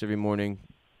inbox every morning.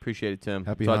 Appreciate it, Tim.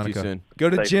 Happy Talk Hanukkah. to you soon. Go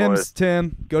to Thanks, gyms, boys.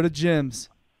 Tim. Go to gyms.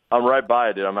 I'm right by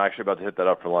it, dude. I'm actually about to hit that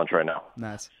up for lunch right now.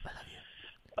 Nice.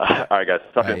 All right, guys.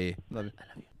 Talk to you. Hey, Love you.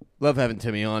 Love having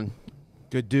Timmy on.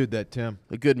 good dude, that Tim.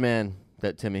 A good man,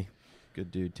 that Timmy. Good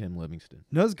dude, Tim Livingston.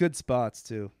 Knows good spots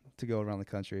too to go around the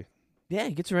country. Yeah,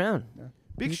 he gets around.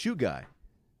 Big shoe guy.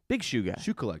 Big shoe guy.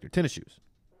 Shoe collector. Tennis shoes.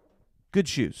 Good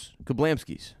shoes.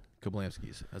 Kablamskis.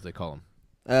 Kablamskis, as they call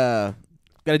them.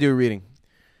 Got to do a reading.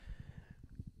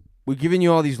 We're giving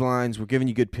you all these lines. We're giving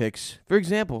you good picks. For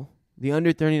example, the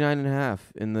under 39.5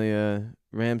 in the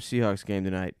Rams-Seahawks game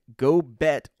tonight. Go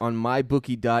bet on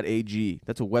mybookie.ag.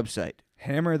 That's a website.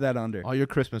 Hammer that under. All your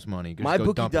Christmas money. Just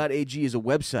go dump it. Mybookie.ag is a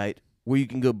website where you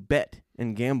can go bet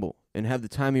and gamble and have the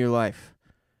time of your life.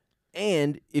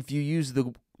 And if you use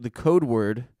the code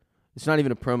word, it's not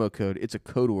even a promo code. It's a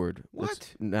code word.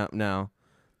 What? Now.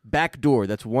 Backdoor.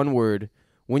 That's one word.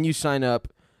 When you sign up,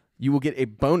 you will get a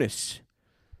bonus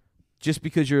just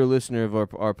because you're a listener of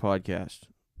our podcast.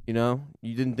 You know?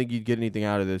 You didn't think you'd get anything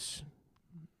out of this.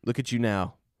 Look at you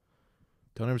now.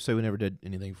 Don't ever say we never did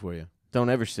anything for you. Don't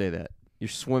ever say that. You're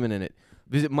swimming in it.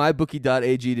 Visit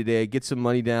mybookie.ag today. Get some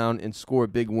money down and score a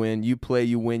big win. You play,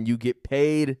 you win, you get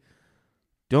paid.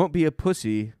 Don't be a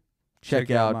pussy.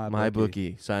 Check out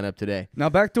MyBookie. Sign up today. Now,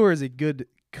 backdoor is a good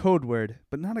code word,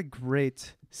 but not a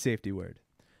great safety word.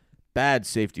 Bad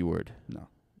safety word. No.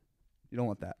 You don't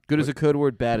want that. Good as a code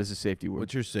word, bad as a safety word.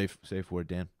 What's your safe word,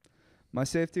 Dan? My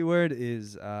safety word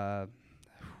is,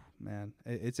 man,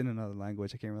 it's in another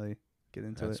language. I can't really get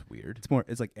into it. That's weird.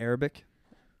 It's like Arabic.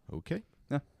 Okay.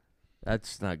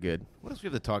 That's not good. What else we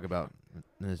have to talk about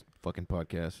in this fucking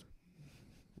podcast?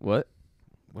 What?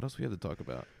 What else we have to talk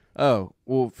about? Oh,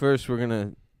 well, first we're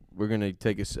gonna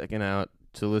take a second out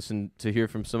to hear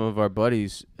from some of our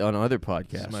buddies on other podcasts.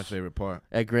 This is my favorite part.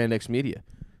 At Grand X Media.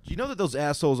 Do you know that those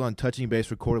assholes on Touching Base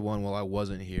recorded one while I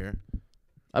wasn't here?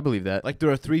 I believe that. Like,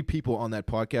 there are 3 people on that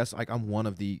podcast. Like, I'm one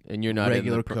of the And you're not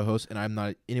regular co-hosts, and I'm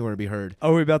not anywhere to be heard.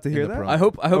 Are we about to hear In the that? promo. I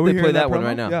hope Are they we play hearing that one promo?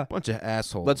 right now. Yeah. Bunch of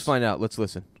assholes. Let's find out. Let's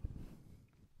listen.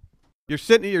 You're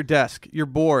sitting at your desk. You're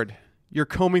bored. You're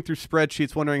combing through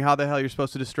spreadsheets wondering how the hell you're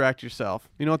supposed to distract yourself.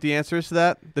 You know what the answer is to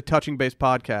that? The Touching Base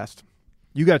podcast.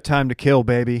 You got time to kill,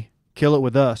 baby. Kill it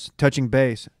with us, Touching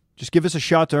Base. Just give us a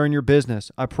shot to earn your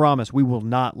business. I promise we will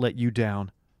not let you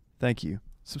down. Thank you.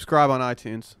 Subscribe on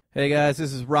iTunes. Hey guys,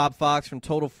 this is Rob Fox from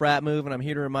Total Frat Move, and I'm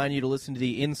here to remind you to listen to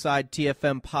the Inside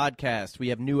TFM podcast. We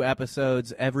have new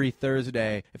episodes every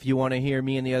Thursday. If you want to hear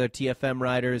me and the other TFM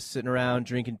writers sitting around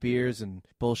drinking beers and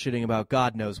bullshitting about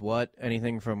God knows what,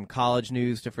 anything from college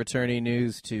news to fraternity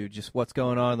news to just what's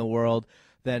going on in the world,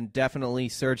 then definitely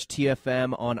search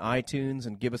TFM on iTunes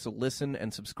and give us a listen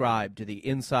and subscribe to the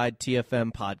Inside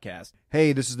TFM podcast.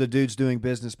 Hey, this is the Dudes Doing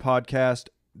Business podcast.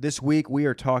 This week we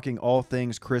are talking all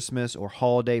things Christmas or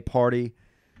holiday party.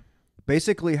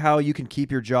 Basically how you can keep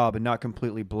your job and not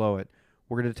completely blow it.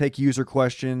 We're going to take user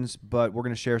questions, but we're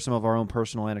going to share some of our own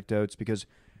personal anecdotes because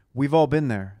we've all been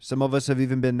there. Some of us have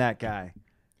even been that guy.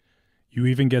 You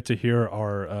even get to hear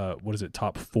our,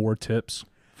 top 4 tips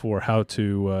for how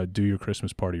to do your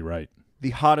Christmas party right.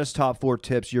 The hottest top 4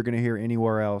 tips you're going to hear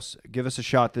anywhere else. Give us a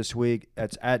shot this week.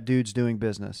 That's at Dudes Doing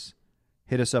Business.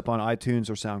 Hit us up on iTunes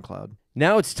or SoundCloud.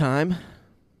 Now it's time.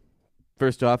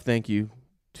 First off, thank you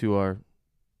to our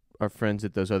friends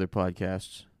at those other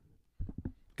podcasts.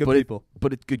 Good people.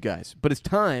 But it's good guys. But it's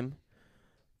time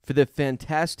for the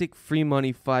fantastic free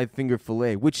money 5-finger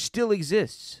fillet, which still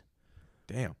exists.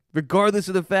 Damn. Regardless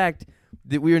of the fact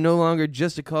that we are no longer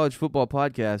just a college football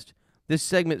podcast, this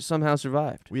segment somehow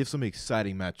survived. We have some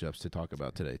exciting matchups to talk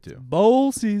about today, too.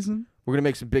 Bowl season. We're going to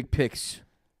make some big picks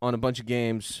on a bunch of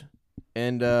games.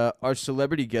 And our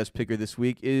celebrity guest picker this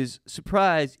week is,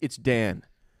 surprise, it's Dan.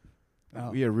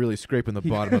 Oh. We are really scraping the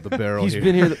bottom of the barrel He's here.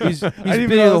 been here. He's been I didn't even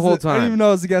here know the it was whole I didn't even time. know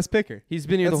I was the guest picker. He's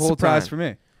been here That's the whole a surprise time. for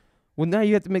me. Well, now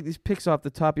you have to make these picks off the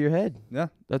top of your head. Yeah,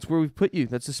 That's where we've put you.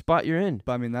 That's the spot you're in.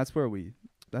 but I mean that's where we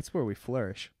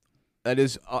flourish. That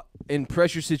is, in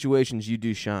pressure situations, you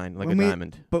do shine like When a we-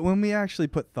 diamond. But when we actually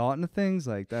put thought into things,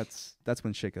 like that's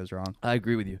when shit goes wrong. I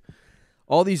agree with you.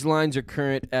 All these lines are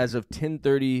current as of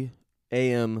 10:30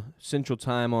 a.m. Central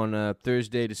Time on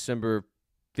Thursday, December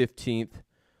 15th.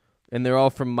 And they're all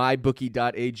from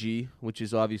mybookie.ag, which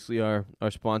is obviously our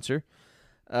sponsor.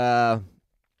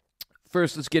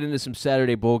 First, let's get into some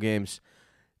Saturday bowl games.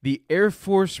 The Air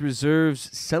Force Reserve's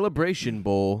Celebration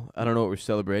Bowl. I don't know what we're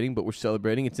celebrating, but we're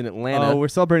celebrating. It's in Atlanta. Oh, we're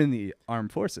celebrating the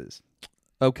armed forces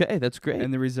Okay, that's great.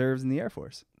 and the reserves and the Air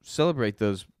Force. Celebrate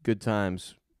those good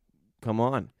times. Come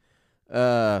on.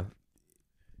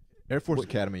 Air Force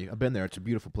Academy. I've been there. It's a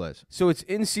beautiful place. So it's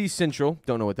NC Central.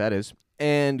 Don't know what that is.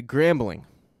 And Grambling.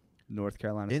 North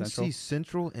Carolina NC Central.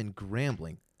 Central and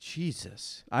Grambling.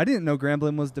 Jesus. I didn't know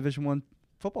Grambling was Division I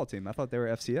football team. I thought they were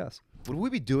FCS. Would we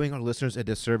be doing our listeners a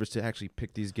disservice to actually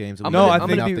pick these games that I'm we No, know I gonna,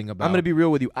 think nothing I'm about? going to be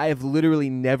real with you. I have literally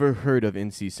never heard of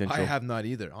NC Central. I have not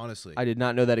either, honestly. I did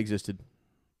not know that existed.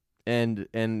 And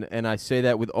I say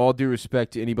that with all due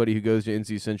respect to anybody who goes to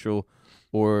NC Central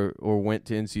or went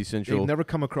to NC Central. They've never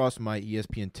come across my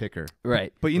ESPN ticker.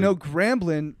 Right. But you know,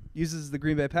 Grambling uses the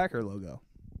Green Bay Packer logo.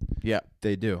 Yeah.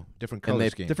 They do. Different And color they-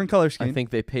 scheme. Different color scheme. I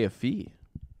think they pay a fee.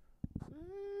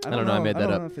 I don't know, I made that I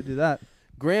don't up. know if they do that.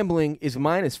 Grambling is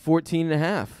minus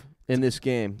 14.5 in this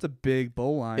game. It's a big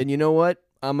bowl line. And you know what?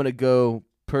 I'm going to go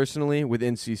personally with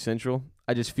NC Central.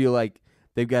 I just feel like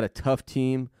they've got a tough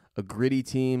team, a gritty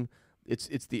team. It's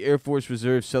the Air Force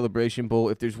Reserve Celebration Bowl.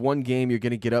 If there's one game you're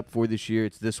going to get up for this year,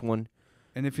 it's this one.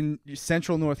 And if in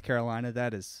Central North Carolina,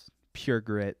 that is pure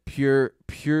grit.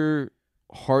 Pure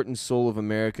heart and soul of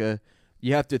America.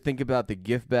 You have to think about the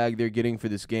gift bag they're getting for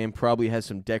this game. Probably has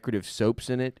some decorative soaps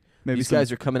in it. Maybe These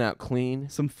guys are coming out clean.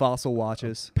 some fossil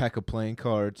watches. Pack of playing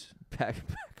cards.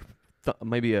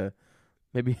 Maybe a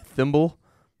thimble.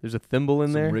 There's a thimble in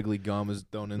Some there. Wrigley gum is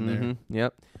thrown in there. Mhm,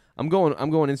 yep. I'm going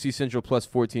NC Central plus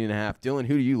 14.5. Dylan,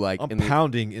 who do you like? I'm in the-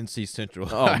 pounding NC Central.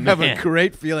 Oh, I have man. a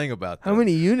great feeling about that. How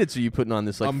many units are you putting on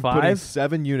this? Like I'm putting 5?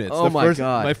 7 units. Oh, The my first-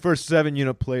 God. My first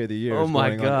 7-unit play of the year Oh, is my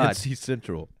going God. on NC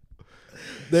Central.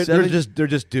 They're Seven-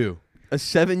 just due. A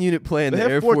 7-unit play in They the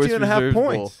have Air Force 14 and a half Reserve Bowl.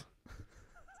 points.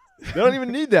 They don't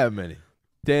even need that many.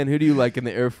 Dan, who do you like in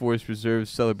the Air Force Reserve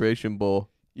Celebration Bowl?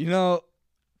 You know,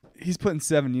 he's putting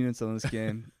 7 units on this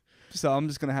game, so I'm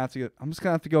just gonna have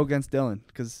to go against Dylan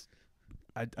because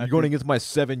You're going against my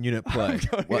 7-unit play.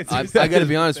 Well, I got to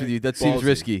be honest with you. That seems Ballsy.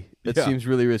 risky. That Yeah. seems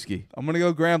really risky. I'm gonna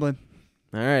go Grambling.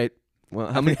 All right. Well,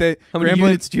 I how many think how many Grambling-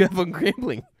 units do you have on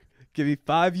Grambling? Give me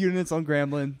 5 units on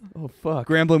Grambling. Oh fuck.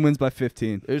 Grambling wins by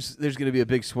 15. There's going to be a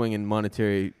big swing in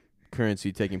monetary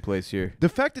currency taking place here. The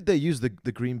fact that they use the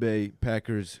Green Bay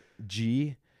Packers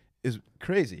G is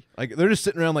crazy. Like they're just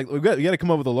sitting around like we got to come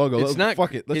up with a logo. It's not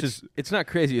fuck it. Let's just It's not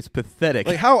crazy. It's pathetic.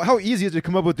 like how easy is it to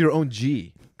come up with your own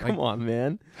G? Come on,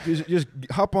 man. Just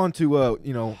hop onto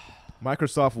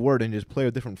Microsoft Word and just play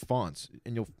with different fonts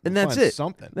and you'll That's find it.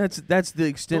 something. That's the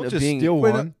extent Don't of just being. steal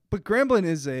Wait, one. but Grambling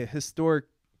is a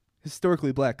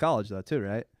historically black college though too,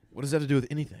 right? What does that have to do with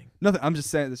anything? Nothing. I'm just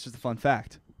saying that's just a fun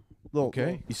fact.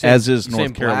 Okay. You saying- As is you saying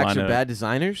North blacks Carolina. are bad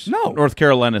designers? No, North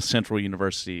Carolina Central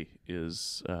University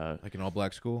is Like an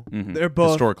all-black school. they're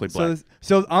both historically black.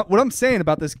 So what I'm saying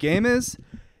about this game is,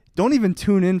 don't even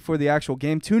tune in for the actual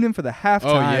game. Tune in for the halftime.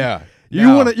 Oh yeah. You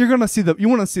Now, want to see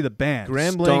the band.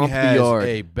 Grambling Stomp the has yard.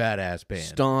 a badass band.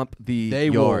 Stomp the They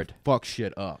yard. will fuck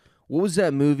shit up. What was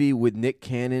that movie with Nick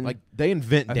Cannon? Like they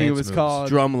invent I dance think it was moves. called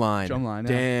Drumline. Drumline,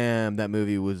 yeah. Damn, that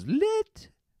movie was lit.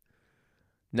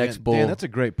 Next Dan, bowl. Dan, that's a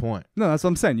great point. No, that's what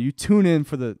I'm saying. You tune in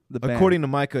for the band. According to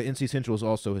Micah, NC Central is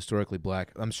also historically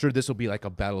black. I'm sure this will be like a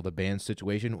battle of the bands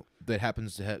situation that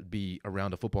happens to be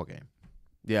around a football game.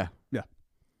 yeah.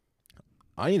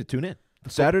 I need to tune in.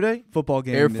 Saturday? football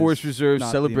game. Air is Force Reserve not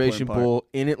the Celebration important part. Bowl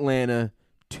in Atlanta.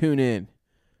 Tune in.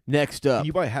 Next up. Can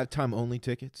you buy halftime only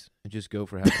tickets and just go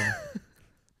for halftime?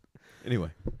 Anyway.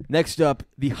 Next up,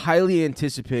 the highly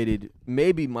anticipated,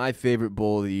 maybe my favorite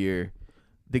bowl of the year,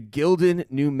 the Gildan,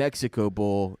 New Mexico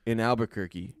Bowl in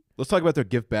Albuquerque. Let's talk about their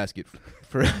gift basket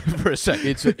for a second.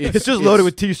 It's It's just loaded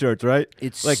with T-shirts, right?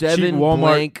 It's like cheap 7 Walmart-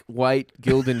 blank white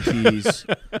Gildan tees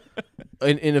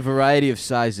in a variety of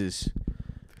sizes.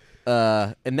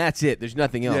 And that's it. There's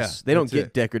nothing else. Yeah, They don't that's get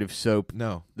it. decorative soap.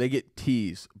 No, They get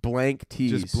tees, blank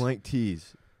tees. just blank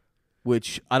tees.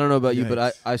 Which I don't know about you, but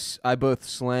Yikes. I both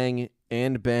slang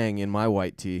and bang in my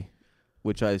white tee,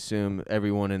 which I assume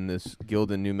everyone in this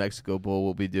Gildan, New Mexico Bowl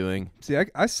will be doing. See,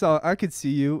 I could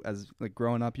see you as like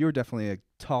growing up. You were definitely a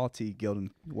tall tee, Gildan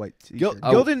white t-shirt.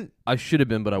 Gildan. I should have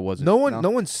been, but I wasn't. No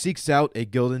one seeks out a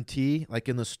Gildan tee like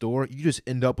in the store. You just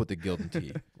end up with a Gildan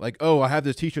tee. Like, oh, I have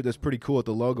this T-shirt that's pretty cool with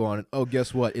the logo on it. Oh,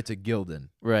 guess what? It's a Gildan.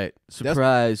 Right.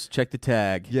 Surprise. Check the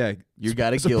tag. Yeah, You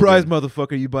got a surprise, Gildan.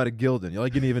 motherfucker! You bought a Gildan. You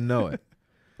didn't even know it.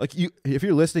 Like if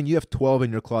you're listening, you have 12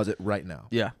 in your closet right now.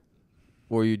 Yeah.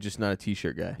 Or you're just not a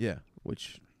T-shirt guy. Yeah.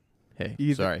 Which, hey,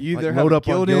 You sorry. either Like, have load a up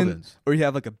on Gildan Gildans. or you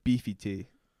have like a beefy tee.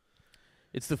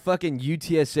 It's the fucking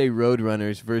UTSA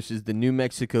Roadrunners versus the New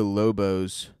Mexico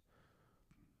Lobos.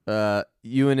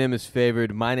 UNM is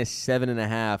favored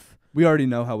 -7.5. We already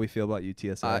know how we feel about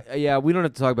UTSA. Yeah, we don't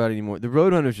have to talk about it anymore. The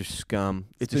Roadrunners are scum.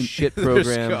 It's a shit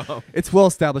program. It's well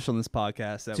established on this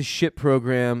podcast. It's a shit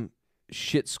program,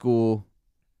 shit school.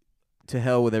 To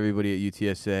hell with everybody at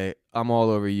UTSA. I'm all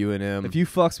over UNM. If you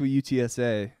fucks with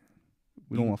UTSA,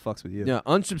 we don't want to fucks with you. Yeah,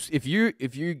 if you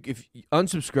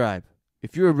unsubscribe.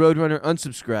 If you're a Roadrunner,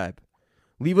 unsubscribe.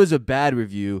 Leave us a bad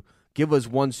review. Give us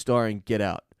 1 star and get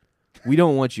out. We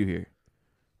don't want you here.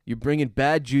 You're bringing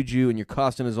bad juju and you're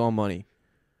costing us all money.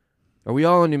 Are we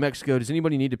all in New Mexico? Does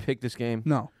anybody need to pick this game?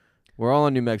 No. We're all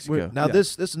in New Mexico. Now Yeah.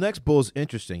 this next bowl is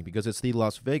interesting because it's the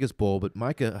Las Vegas Bowl, but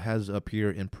Micah has up here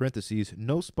in parentheses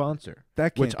no sponsor,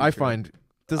 That can't which be I true. find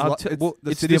Does I'll Lo- t- it's well,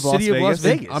 the it's city of Las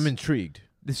Vegas. I'm intrigued.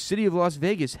 The city of Las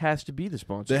Vegas has to be the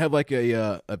sponsor. They have like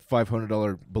a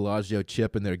 $500 Bellagio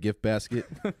chip in their gift basket.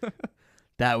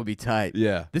 That would be tight.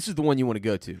 Yeah, This is the one you want to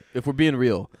go to. If we're being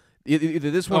real. Either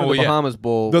this one Oh, or the yeah. Bahamas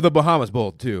Bowl. the Bahamas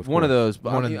Bowl too. One of those.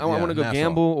 But One I in- want to go Nassau.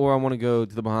 gamble or I want to go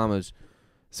to the Bahamas.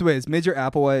 So wait, is Major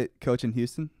Applewhite coach in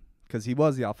Houston? Because he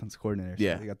was the offense coordinator. So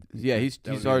Yeah. they got- Yeah, he's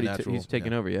That would be already natural, he's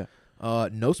taken yeah. over. Yeah.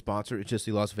 No sponsor. It's just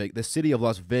the city of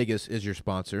Las Vegas is your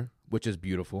sponsor, which is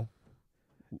beautiful.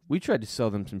 We tried to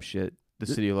sell them some shit. The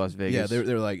city of Las Vegas. Yeah,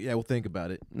 they're like, yeah, we'll think about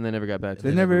it. and they never got back to They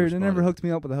us. never never responded. hooked me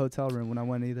up with a hotel room when I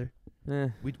went either.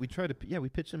 We tried to we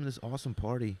pitched them this awesome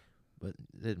party, but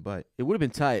they didn't bite. It would have been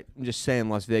tight. I'm just saying,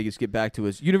 Las Vegas, get back to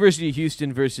us. University of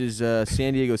Houston versus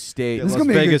San Diego State. This is Las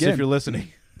gonna be a good Vegas, game. if you're listening.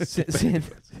 This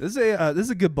is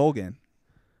a good bowl game.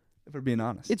 If we're being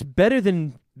honest. It's better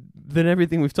than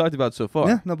everything we've talked about so far.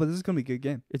 Yeah, no, but this is gonna be a good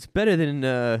game. It's better than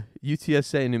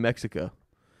UTSA in New Mexico.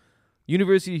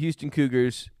 University of Houston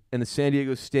Cougars and the San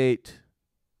Diego State.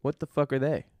 What the fuck are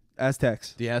they?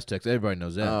 Aztecs. The Aztecs, everybody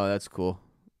knows that. Oh, that's cool.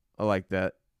 I like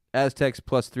that. Aztecs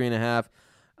 +3.5.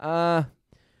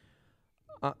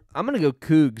 I'm gonna go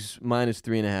Cougs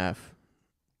 -3.5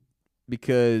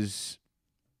 because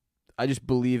I just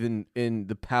believe in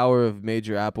the power of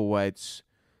Major Applewhite's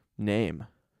name.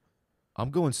 I'm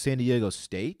going San Diego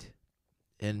State,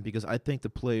 and because I think the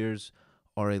players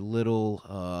are a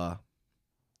little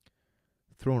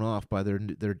thrown off by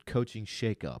their coaching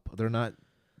shakeup. They're not.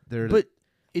 But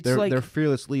it's like their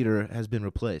fearless leader has been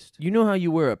replaced. you know how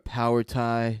you wear a power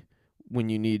tie when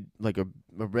you need like a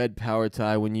red power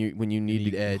tie when you need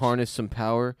need to edge. harness some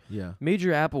power. Yeah,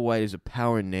 Major Applewhite is a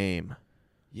power name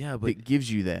yeah, but that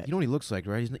gives you that. you know what he looks like,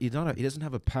 right? He doesn't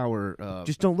have a power.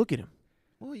 Just don't look at him.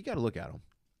 well, you got to look at him.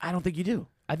 I don't think you do.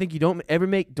 I think you don't ever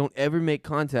make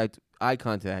eye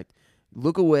contact.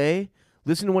 Look away,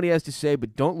 listen to what he has to say,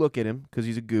 but don't look at him because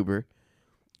he's a goober.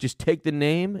 Just take the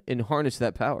name and harness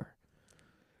that power.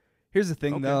 Here's the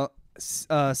thing, Okay. though.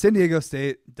 San Diego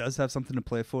State does have something to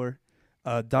play for.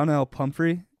 Donnell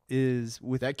Pumphrey is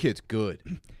That kid's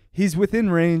good. he's within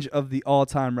range of the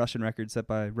all-time rushing record set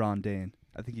by Ron Dane.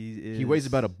 I think he is. He weighs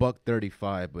about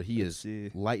 $135, but he Let's is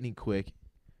see. lightning quick.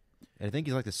 And I think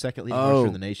he's like the second leading rusher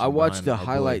in the nation. I watched behind the our boy.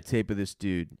 highlight tape of this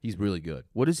dude. He's really good.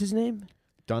 What is his name?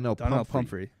 Donnell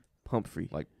Pumphrey. Pumphrey.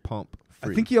 Like pump.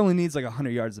 I think he only needs like 100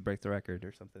 yards to break the record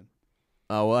or something.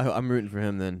 Oh, well, I'm rooting for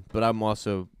him then. But I'm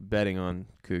also betting on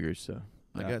Cougars, so.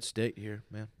 I got State here,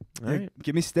 man. All right.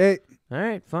 Give me State. All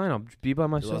right, fine. I'll just be by The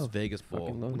myself. Las Vegas Bowl.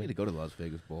 Fucking We love need it. to go to the Las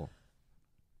Vegas Bowl.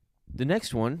 The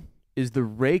next one is the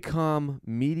Raycom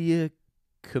Media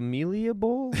Camellia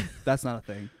Bowl. That's not a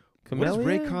thing. What is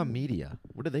Camellia? Raycom Media?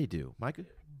 What do they do, Micah?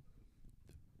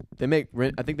 They make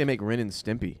I think they make Ren and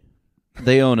Stimpy.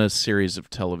 They own a series of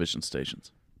television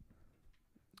stations.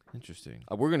 Interesting.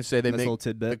 We're gonna say they Nice make little the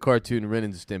tidbit. cartoon Ren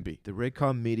and Stimpy. The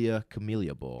Raycom Media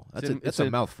Camellia Bowl. That's in- that's it's a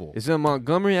in- mouthful. It's in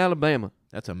Montgomery, Alabama,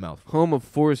 That's a mouthful. home of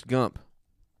Forrest Gump.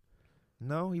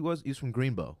 No, he's from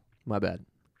Greenbow. My bad.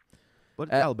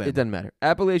 But Alabama. It doesn't matter.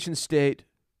 Appalachian State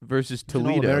versus He's an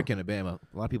Toledo. All-American Alabama.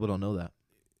 A lot of people don't know that.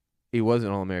 He was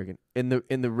an All-American. In the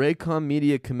Raycom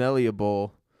Media Camellia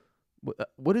Bowl,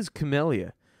 what is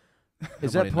Camellia?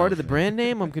 Is that Nobody part knows, of the man. brand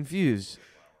name? I'm confused.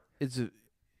 It's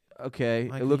okay.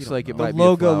 Mike, It you looks don't like it know. might The be a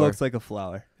logo flower. looks like a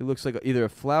flower. It looks like either a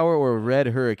flower or a red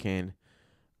hurricane.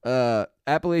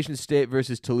 Appalachian State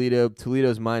versus Toledo.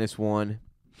 Toledo's -1.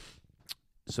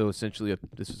 So essentially,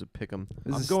 this is a pick'em.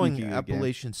 This I'm is a going sneaky good game.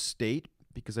 Appalachian State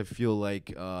because I feel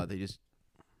like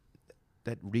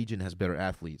that region has better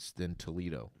athletes than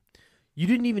Toledo. You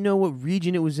didn't even know what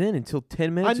region it was in until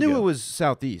 10 minutes I knew ago. it was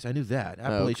Southeast. I knew that.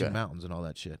 Appalachian okay. Mountains and all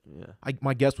that shit. Yeah.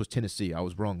 My guess was Tennessee. I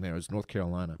was wrong there. It was North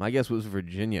Carolina. My guess was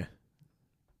Virginia.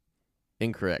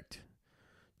 Incorrect.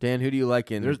 Dan, who do you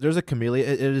like in? There's a camellia.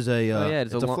 It is a oh yeah,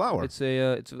 it's a flower. It's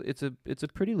a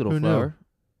pretty little Who knew? flower.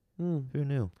 Who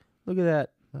knew? Look at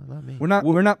that. Not me.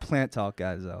 We're not plant talk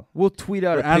guys though. We'll tweet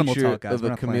out We're a animal picture talk guys. of We're a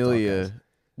not plant talk camellia. guys.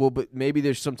 Well, but maybe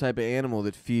there's some type of animal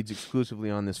that feeds exclusively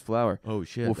on this flower. Oh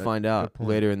shit. We'll find out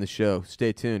later in the show.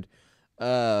 Stay tuned.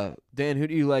 Dan, who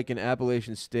do you like in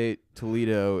Appalachian State,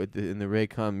 Toledo, in the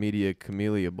Raycom Media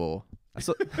Camellia Bowl? I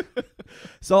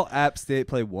saw App State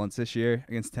play once this year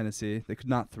against Tennessee. They could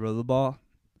not throw the ball.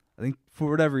 I think for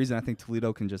whatever reason, I think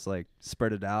Toledo can just like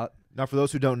spread it out. Now, for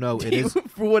those who don't know, it is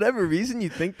For whatever reason, you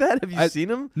think that? Have you seen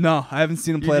him? No, I haven't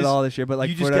seen them You play just- at all this year. But like,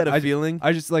 you for just whatever- got a feeling?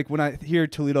 I just like when I hear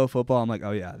Toledo football, I'm like,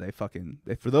 oh yeah, they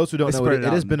for those who don't They know, spread it it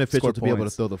out is and beneficial score to be able to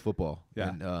points. throw the football Yeah.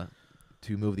 and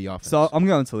to move the offense. So I'm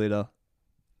going Toledo.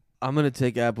 I'm going to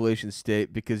take Appalachian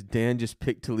State because Dan just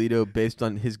picked Toledo based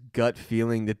on his gut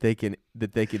feeling that they can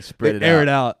spread it out. Air it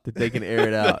out. That they can air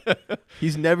it out.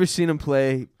 He's never seen him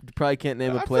play. Probably can't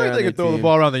name a I feel player like on they their can throw the team.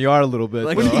 ball around the yard a little bit.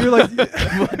 Like, though. You're like,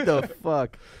 what the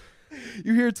fuck?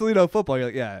 you hear Toledo football, you're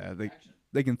like, yeah,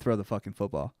 they can throw the fucking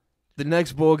football. The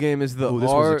next bowl game is the Ooh, this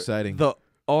was exciting. the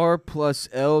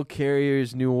R+L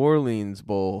Carriers New Orleans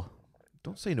Bowl.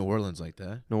 Don't say New Orleans like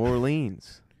that. New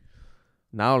Orleans.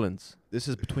 Nowlands. This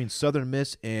is between Southern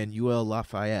Miss and UL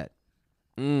Lafayette.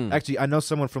 Mm. Actually, I know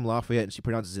someone from Lafayette, and she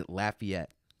pronounces it Lafayette.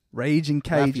 Raging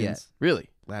Lafayette. Cajuns. Really?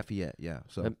 Lafayette, yeah.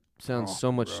 So That sounds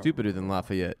so much stupider than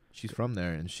Lafayette. she's from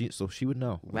there, and she would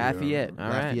know. Lafayette. All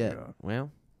right. Lafayette.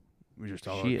 Well, We just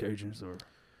talk about Cajuns or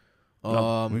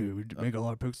Um, make a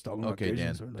lot of picks talking okay,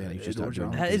 Dan, you should stop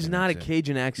doing that is not a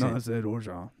Cajun accent. it's Ed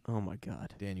Orgeron. Oh my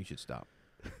God. Dan, you should stop.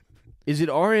 Is it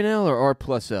RNL or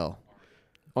R+L?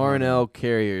 RNL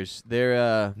Carriers.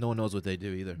 They're No one knows what they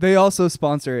do either. They also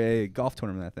sponsor a golf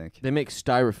tournament, I think. they make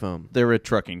styrofoam. They're a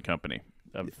trucking company.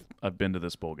 I've been to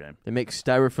this bowl game. They make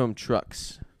styrofoam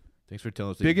trucks. Thanks for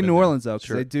telling us. that Big you've in been New there. Orleans though, because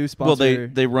Sure. they do Well, sponsor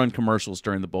they run commercials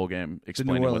during the bowl game the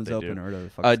explaining New what Orleans they Open do. or whatever the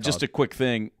fuck it's Just a called. quick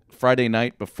thing. Friday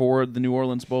night before the New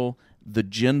Orleans Bowl, the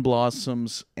Gin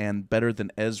Blossoms and Better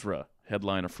Than Ezra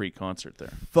headline a free concert there.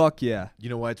 Fuck yeah. You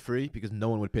know why it's free? Because no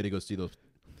one would pay to go see those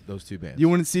two bands. You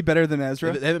wouldn't see Better Than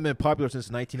Ezra? They haven't been popular since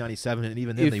 1997, and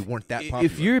even then they weren't that popular.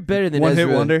 If you're better than One Ezra,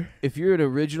 hit wonder? if you're an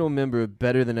original member of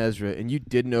Better Than Ezra and you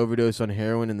didn't overdose on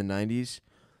heroin in the 90s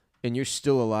and you're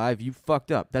still alive, you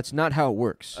fucked up. That's not how it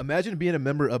works. Imagine being a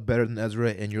member of Better Than Ezra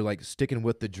and you're like sticking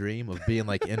with the dream of being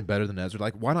like in Better Than Ezra.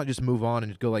 Like, why not just move on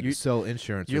and go like sell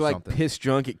insurance You're or like something? pissed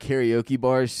drunk at karaoke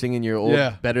bars singing your old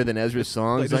Yeah. Better Than Ezra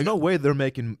songs. Like, there's no way they're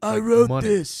making. I like, wrote money.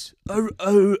 this.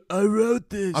 I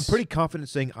wrote this. I'm pretty confident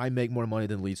saying I make more money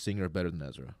than lead singer of Better Than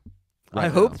Ezra. I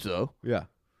Right hope now. so. Yeah,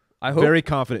 I hope. very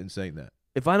confident in saying that.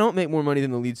 If I don't make more money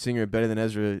than the lead singer of Better Than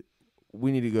Ezra, we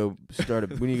need to go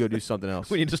we need to go do something else.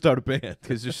 We need to start a band.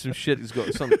 Because there's some shit that's going.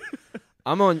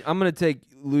 I'm gonna take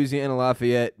Louisiana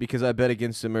Lafayette because I bet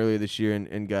against them earlier this year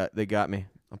and they got me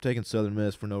I'm taking Southern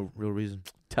Miss for no real reason.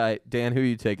 tight. Dan, who are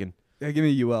you taking? Yeah, give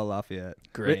me UL Lafayette.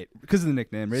 Great. Because of the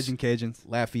nickname, Raging Cajuns.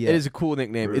 Lafayette. It is a cool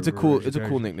nickname. It's a cool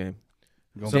nickname.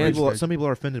 Some people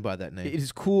are offended by that name. It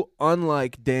is cool,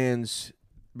 unlike Dan's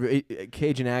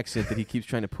Cajun accent that he keeps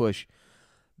trying to push.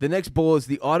 The next bowl is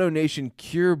the Auto Nation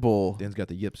Cure Bowl. Dan's got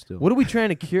the yips still. What are we trying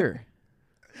to cure?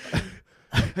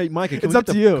 Hey, Micah, It's up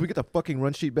to you. Can we get the fucking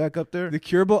run sheet back up there? The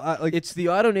Cure Bowl, It's the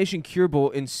Auto Nation Cure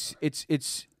Bowl, and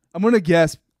it's. I'm going to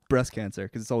guess breast cancer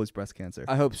because it's always breast cancer.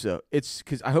 I hope so. It's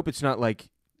because I hope it's not like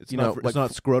It's you not. know, It's like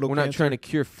not scrotal. we're not cancer? trying to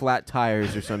cure flat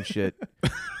tires or some shit.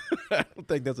 I don't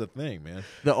think that's a thing, man.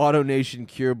 The Auto Nation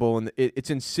Cure Bowl, and it's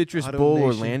in Citrus Auto Bowl, Nation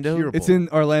Orlando. Cure It's Bowl. in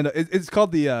Orlando. It's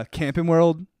called the Camping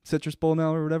World Citrus Bowl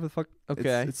now or whatever the fuck.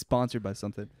 Okay. It's sponsored by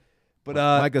something. But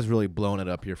Micah's really blowing it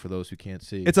up here for those who can't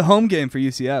see. it's a home game for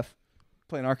UCF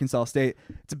playing Arkansas State.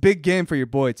 It's a big game for your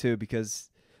boy too because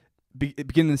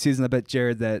beginning of the season I bet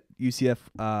Jared that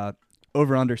UCF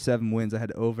over under 7 wins. I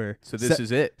had over. So this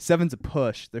is it. 7's a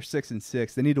push. They're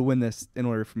 6-6. They need to win this in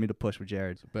order for me to push with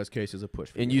Jared. Best case is a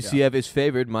push. For And you. UCF is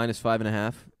favored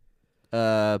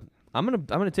 -5.5. I'm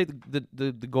gonna take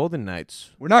the Golden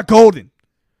Knights. We're not golden.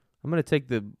 I'm gonna take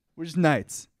the. We're just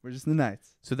Knights. We're just the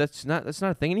Knights. So that's not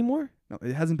a thing anymore. No,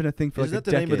 it hasn't been a thing for Is like that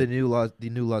a the decade. name of the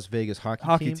new Las Vegas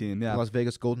hockey team? Yeah. Las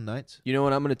Vegas Golden Knights. You know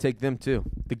what? I'm gonna take them too.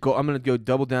 I'm gonna go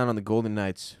double down on the Golden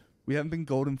Knights. We haven't been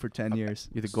golden for 10 years.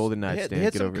 You're the Golden Knights. They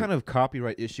had Get some over kind it. of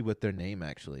copyright issue with their name.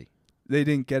 Actually, They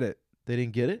didn't get it. they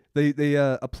didn't get it. They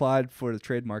applied for the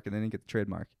trademark and they didn't get the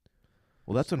trademark.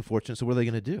 Well, that's unfortunate. So what are they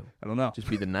going to do? I don't know. Just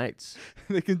be the Knights.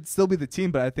 They can still be the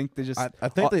team, but I think they just. I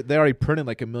think they already printed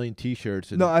like 1 million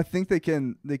T-shirts. And No, I think they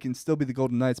can still be the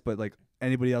Golden Knights, but like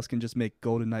anybody else can just make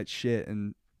Golden Knights shit,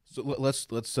 and so let's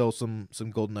sell some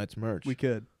Golden Knights merch. we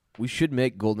could We should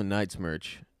make Golden Knights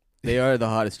merch. They are the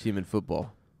hottest team in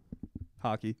football.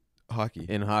 hockey. Hockey.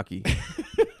 In hockey.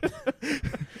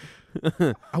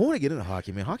 I want to get into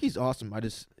hockey, man. Hockey's awesome.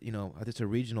 It's a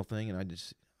regional thing, and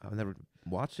I've never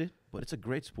watched it, but it's a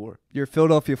great sport. Your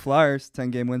Philadelphia Flyers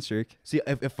 10-game win streak. See,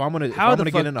 if I'm gonna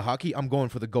get into hockey, I'm going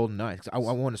for the Golden Knights. I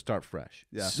want to start fresh.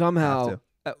 Yeah, Somehow,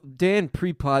 Dan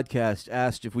pre-podcast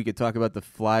asked if we could talk about the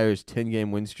Flyers'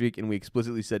 10-game win streak, and we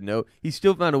explicitly said no. He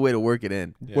still found a way to work it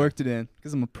in. Yeah. Worked it in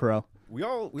because I'm a pro. We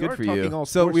Good are for talking you. all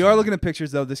So sports we are now. looking at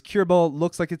pictures though. This cure ball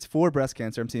looks like it's for breast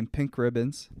cancer. I'm seeing pink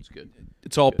ribbons. It's good.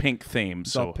 It's all pink themed,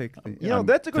 It's so all pink. You know, I'm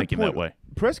that's a good thinking point. that way.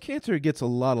 Breast cancer gets a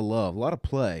lot of love, a lot of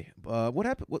play. What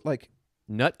happened?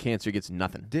 Nut cancer gets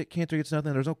nothing. Dick cancer gets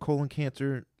nothing. There's no colon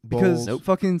cancer. Because balls.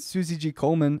 fucking Susie G.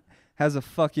 Coleman has a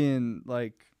fucking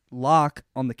like lock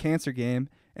on the cancer game,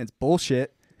 and it's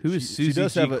bullshit. Who is She Susie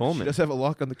does G. have Coleman? She does have a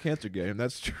lock on the cancer game.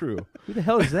 That's true. Who the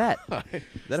hell is that? Is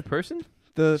that a person?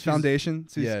 The She's- foundation.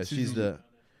 She's Susan, the.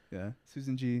 yeah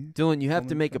Susan G. Dylan, you have to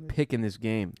Coleman make a Foundation. pick in this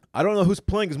game. I don't know who's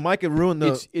playing because Mike had ruined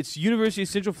the. It's University of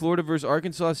Central Florida versus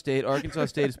Arkansas State. Arkansas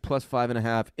State is plus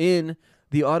 5.5 in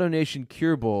the AutoNation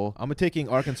Cure Bowl. I'm taking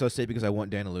Arkansas State because I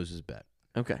want Dan to lose his bet.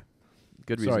 Okay.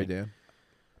 Good reason. Sorry, Dan.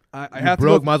 I You have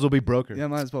broke. to. Might as well be broker. Yeah,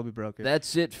 might as well be broken.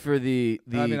 That's it for the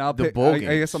I mean, I'll the pick. bowl I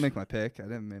games. guess I'll make my pick. I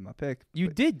didn't make my pick. You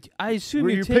but- did. I assume Well,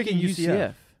 you're you're taking picking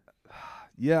UCF.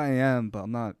 Yeah, I am, but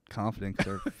I'm not confident because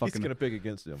their He's fucking gonna pick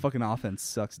against him. fucking offense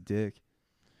sucks dick.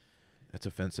 That's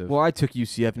offensive. Well, I took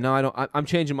UCF. No, I don't. I'm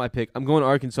changing my pick. I'm going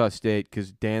Arkansas State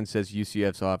because Dan says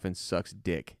UCF's offense sucks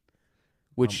dick,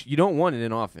 which you don't want it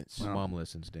in offense. My mom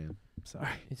listens, Dan. Sorry.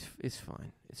 It's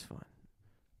fine. It's fine.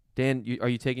 Dan, are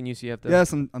you taking UCF though?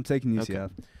 Yes, I'm taking Okay.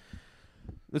 UCF.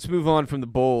 Let's move on from the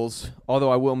bowls,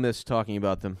 although I will miss talking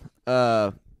about them.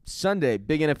 Sunday,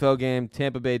 big NFL game,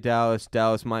 Tampa Bay, Dallas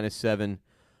 -7.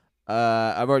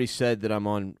 I've already said that I'm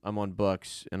on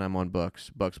Bucks, and I'm on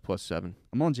Bucks plus 7.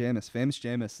 I'm on Jameis, famous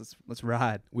Jameis. Let's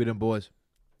ride. We them boys.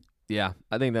 Yeah,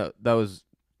 I think that was,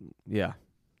 yeah.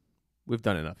 We've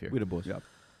done enough here. We them boys. Yep.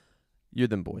 You're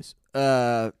them boys.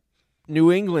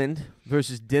 New England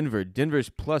versus Denver. Denver's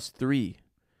 +3.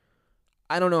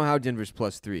 I don't know how Denver's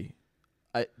 +3.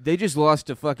 They just lost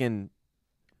to fucking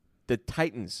the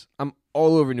Titans. I'm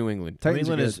all over New England. New Titans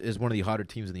are England good. is one of the hotter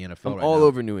teams in the NFL I'm right all now,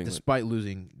 over New England. despite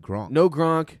losing Gronk. No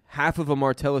Gronk, half of a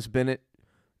Martellus Bennett.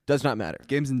 Does not matter.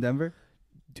 Games in Denver.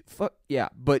 Fuck yeah,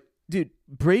 but dude,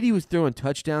 Brady was throwing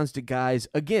touchdowns to guys.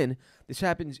 Again, this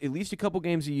happens at least a couple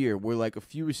games a year where like a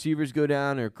few receivers go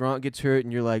down or Gronk gets hurt,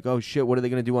 and you're like, oh shit, what are they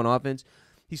gonna do on offense?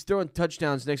 He's throwing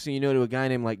touchdowns. Next thing you know, to a guy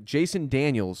named like Jason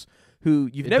Daniels, who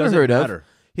you've never doesn't heard matter.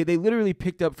 of. They literally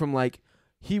picked up from like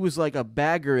he was like a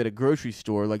bagger at a grocery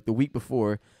store like the week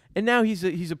before, and now he's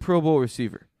a Pro Bowl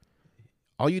receiver.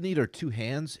 All you need are two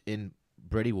hands, and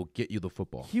Brady will get you the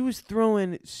football. He was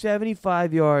throwing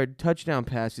 75-yard touchdown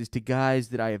passes to guys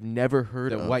that I have never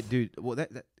heard That of. white dude. Well,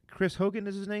 that Chris Hogan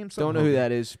is his name. Don't Something know who Hogan.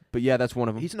 that is, but yeah, that's one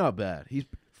of them. He's not bad. He's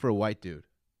for a white dude.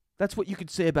 That's what you could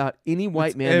say about any white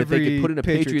It's man that they could every put in a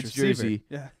Patriots receiver. jersey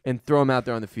Yeah. and throw him out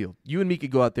there on the field. You and me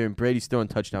could go out there and Brady's throwing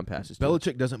touchdown passes. to him.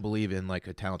 Belichick doesn't believe in like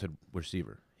a talented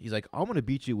receiver. He's like, I'm gonna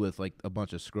beat you with like a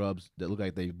bunch of scrubs that look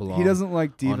like they belong. He doesn't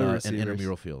like on diva an receivers.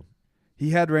 intramural field.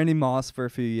 He had Randy Moss for a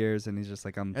few years, and he's just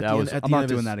like, I'm At That the was- end, at I'm the not end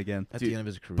doing of his, that again. At Dude, the end of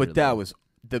his career, But that though. was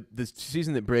the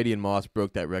season that Brady and Moss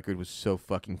broke that record was so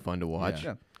fucking fun to watch.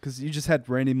 Yeah, because you just had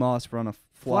Randy Moss run a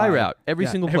Fly route every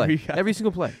Yeah, single play. every- Every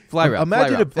single play. Fly route. Imagine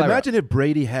fly route, if fly route. imagine if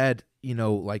Brady had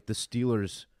like the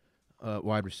Steelers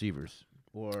wide receivers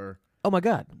or Oh my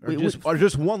God. Wait,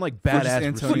 just one like just badass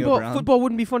Antonio receiver. Brown. football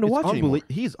wouldn't be fun to It's watch anymore.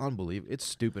 He's unbelievable. It's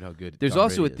stupid how good. There's Tom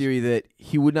also Brady a theory that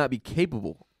he would not be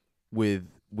capable with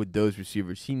those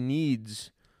receivers. He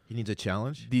needs He needs a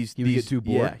challenge. these. He would get too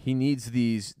bored. Yeah, he needs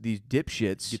these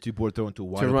dipshits Get too bored throwing to a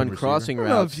wide to open run receiver. crossing I don't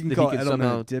know routes if you can that call he can Edelman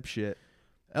somehow. a dipshit.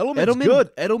 Edelman's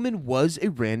good. Edelman was a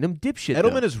random dipshit.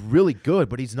 Edelman though. is really good,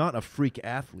 but he's not a freak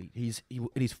athlete. He's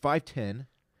 5'10".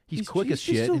 He's quick as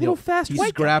just shit. a and little fast He's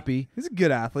white guy. scrappy, He's a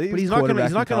good athlete. but He he's was not quarterback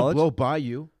in gonna college. blow by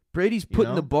you. Brady's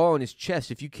putting know? the ball in his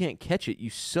chest. If you can't catch it, you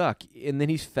suck. And then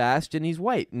he's fast and he's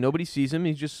white. Nobody sees him.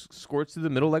 He just squirts through the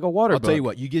middle like a water I'll bug. tell you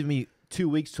what. You give me 2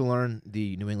 weeks to learn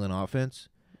the New England offense,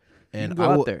 and can go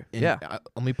I out will, there. and Yeah.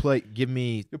 Let me play. Give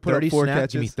me You'll put up 30 4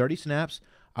 snaps. Give me catches. 30 snaps.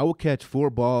 I will catch 4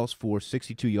 balls for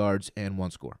 62 yards and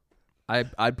 1 score.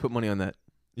 I'd put money on that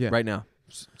Yeah, right now.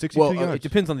 62 Well, yards. it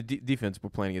depends on the defense we're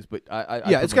playing against, but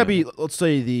Yeah, it's got to be. Let's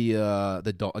say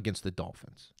against the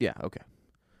Dolphins. Yeah, okay.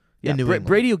 Yeah, In New England.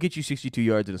 Brady will get you 62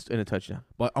 yards and a touchdown.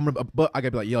 But I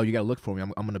gotta be like, yo, you gotta look for me.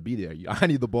 I'm gonna be there. I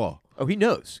need the ball. Oh, he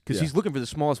knows because Yeah. he's looking for the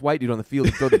smallest white dude on the field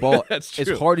to throw the ball That's as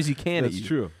true. hard as he can at That's you.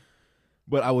 true.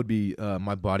 But I would be,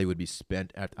 my body would be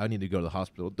spent. I need to go to the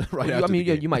hospital right Well, after. I mean, the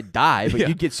yeah, game. you might die, but Yeah.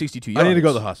 you'd get 62 yards. I need to go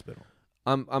to the hospital.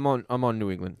 I'm on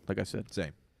New England, like I said.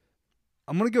 Same.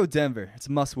 I'm gonna go Denver. It's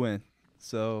a must win.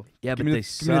 So Yeah, give but me they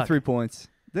give me the suck. 3 points.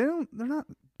 They're not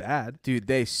bad. Dude,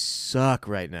 they suck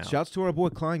right now. Shouts to our boy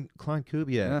Klein Kubiak.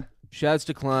 Yeah. Shouts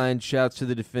to Klein. Shouts to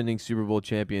the defending Super Bowl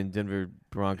champion Denver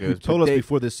Broncos. Who But told us they-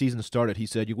 before this season started? He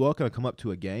said, "You're welcome to come up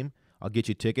to a game. I'll get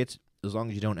you tickets as long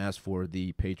as you don't ask for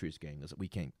the Patriots game.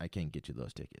 I can't get you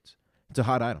those tickets. It's a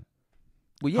hot item."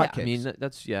 Well, yeah, hotcakes. I mean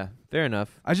that's fair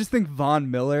enough. I just think Von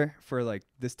Miller for like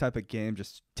this type of game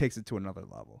just takes it to another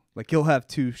level. Like he'll have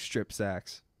 2 strip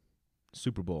sacks.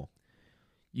 Super Bowl.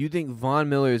 You think Von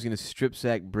Miller is going to strip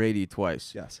sack Brady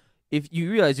twice? Yes. If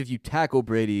you realize if you tackle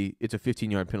Brady, it's a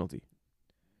 15-yard penalty,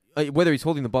 whether he's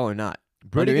holding the ball or not.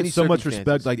 Brady Under any gets so much circumstances.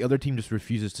 respect. Like the other team just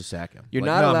refuses to sack him. You're Like,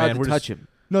 not "Nah, allowed man, to we're touch just-" him.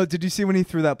 No, did you see when he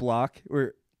threw that block?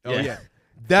 Where Oh yeah.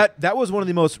 That was one of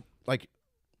the most like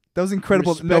that was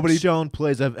incredible. respect Nobody shown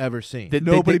plays I've ever seen.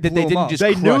 Nobody they blew him didn't up. just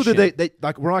They knew crush that him. they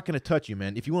like we're not going to touch you,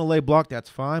 man. If you want to lay block, that's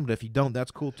fine. But if you don't,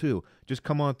 that's cool too. Just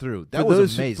come on through. That For was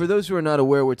those, amazing. For those who are not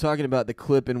aware, we're talking about the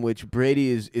clip in which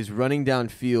Brady is running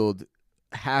downfield,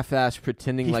 half-ass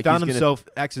pretending he like found he's gonna, himself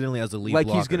accidentally as a lead like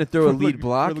blocker. he's going to throw a lead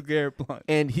block, For LeGarrette Blount.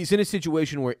 and he's in a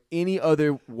situation where any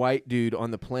other white dude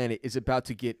on the planet is about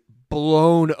to get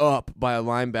blown up by a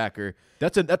linebacker.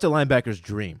 That's a linebacker's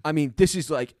dream. I mean, this is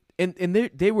like, and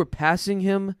they were passing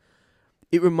him.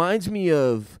 It reminds me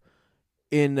of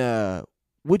in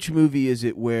which movie is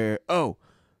it where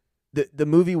the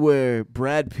movie where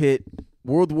Brad Pitt,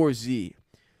 World War Z,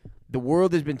 the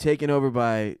world has been taken over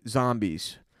by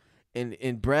zombies,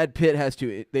 and Brad Pitt has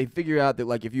to. They figure out that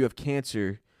like if you have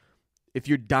cancer, if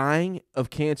you're dying of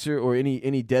cancer or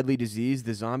any deadly disease,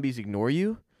 the zombies ignore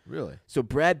you. Really So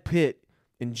Brad Pitt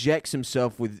injects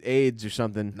himself with AIDS or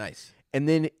something. nice. And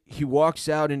then he walks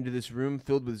out into this room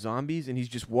filled with zombies, and he's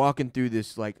just walking through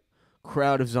this like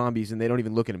crowd of zombies, and they don't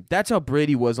even look at him. That's how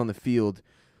Brady was on the field.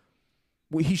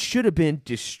 He should have been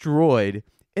destroyed,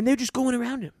 and they're just going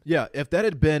around him. Yeah, if that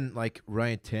had been like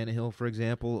Ryan Tannehill, for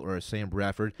example, or Sam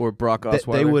Bradford, Or Brock they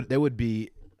Osweiler. would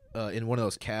be in one of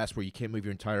those casts where you can't move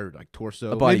your entire like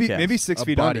torso. A body maybe cast. maybe 6 a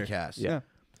feet body under. cast. Yeah.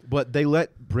 But they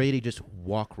let Brady just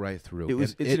walk right through.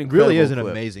 It's And an it really is an incredible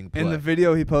clip. amazing play. And the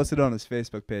video he posted on his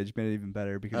Facebook page made it even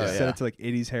better because Oh, he set yeah. it to like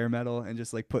 80s hair metal and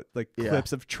just like put like Yeah.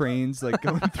 clips of trains like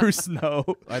going through snow.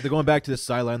 Like they're going back to the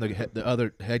sideline. The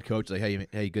other head coach like,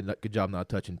 hey, good job not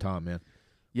touching Tom, man.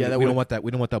 Yeah, that we would- don't want that. We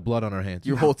don't want that blood on our hands.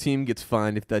 Your whole team gets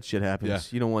fined if that shit happens. Yeah.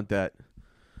 You don't want that.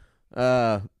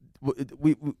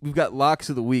 We've got locks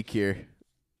of the week here.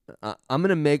 I'm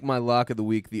gonna make my lock of the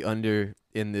week the under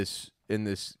in this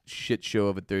shit show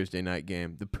of a Thursday night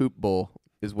game. The Poop Bowl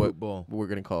is what Poop Bowl. we're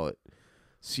gonna call it.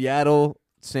 Seattle,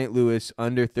 St. Louis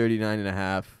under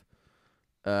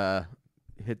 39.5.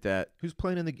 Hit that. Who's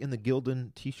playing in the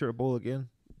Gildan T-shirt bowl again?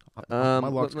 Um, my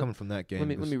lock's let- coming from that game.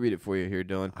 Let me read it for you here,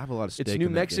 Dylan. I have a lot of stake It's in New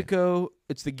that Mexico.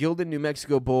 It's the Gildan New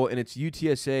Mexico Bowl, and it's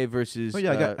UTSA versus. Game.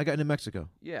 Oh yeah, I got New Mexico.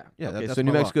 Yeah. Yeah, Okay, that's so my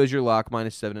New lock. Mexico is your lock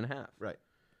minus 7.5. Right.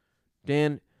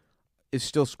 Dan is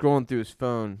still scrolling through his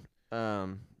phone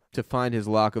to find his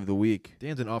lock of the week.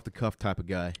 Dan's an off the cuff type of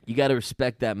guy. You got to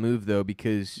respect that move though,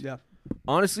 because Yeah.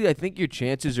 honestly, I think your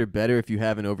chances are better if you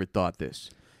haven't overthought this.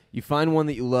 You find one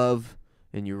that you love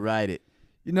and you ride it.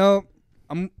 You know,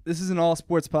 this is an all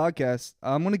sports podcast.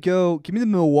 I'm gonna go. Give me the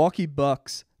Milwaukee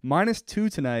Bucks -2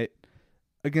 tonight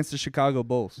against the Chicago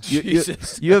Bulls.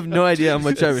 You have no idea how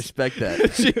much I respect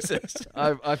that. Jesus.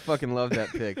 I fucking love that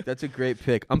pick. That's a great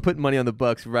pick. I'm putting money on the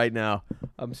Bucks right now.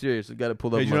 I'm serious. I got to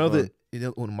pull up. Hey, my you know phone.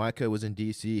 that when Micah was in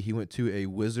DC, he went to a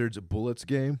Wizards Bullets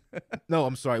game. No,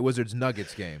 I'm sorry, Wizards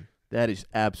Nuggets game. That is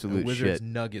A absolute Wizards shit.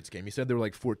 Nuggets game. He said there were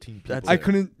like 14 people. That's- I there.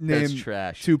 couldn't That's name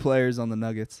trash. 2 players on the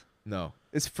Nuggets. No,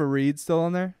 Is Fareed still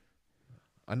on there?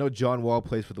 I know John Wall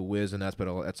plays for the Wiz, and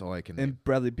that's all I can name. And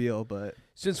Bradley Beal, but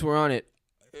Since we're on it,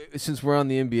 since we're on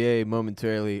the NBA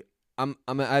momentarily,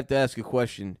 I have to ask a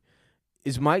question.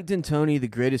 Is Mike D'Antoni the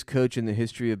greatest coach in the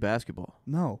history of basketball?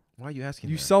 No. Why are you asking?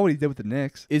 You that? saw what he did with the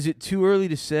Knicks. Is it too early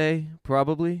to say?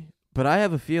 Probably, but I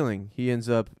have a feeling he ends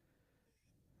up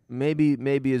maybe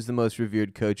is the most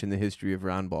revered coach in the history of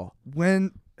round ball.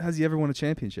 When has he ever won a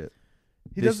championship?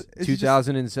 He This does. It's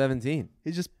 2017.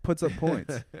 He just puts up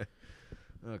points.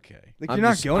 Okay. Like you're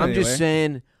not going I'm anywhere. just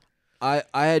saying. I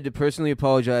had to personally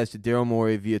apologize to Daryl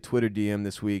Morey via Twitter DM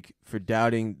this week for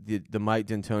doubting the Mike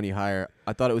D'Antoni hire.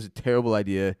 I thought it was a terrible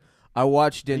idea. I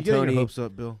watched You getting your D'Antoni. hopes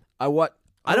up, Bill?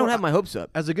 I don't have my hopes up.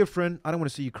 As a good friend, I don't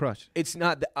want to see you crushed. It's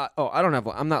not. I don't have.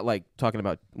 I'm not like talking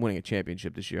about winning a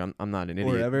championship this year. I'm not an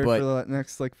idiot. Or ever but for the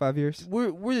next 5 years.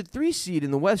 we're the 3 seed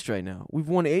in the West right now. We've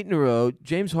won 8 in a row.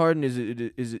 James Harden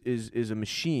is a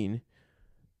machine.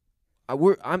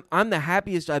 I'm the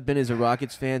happiest I've been as a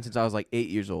Rockets fan since I was like 8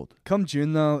 years old. Come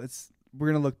June though, we're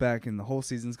gonna look back and the whole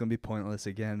season's gonna be pointless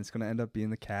again. It's gonna end up being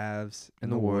the Cavs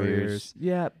and the Warriors.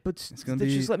 Yeah, but It's gonna be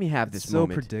just let me have this so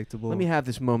moment. predictable. Let me have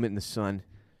this moment in the sun.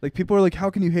 Like people are like, how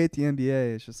can you hate the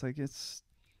NBA? It's just like it's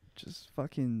just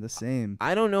fucking the same.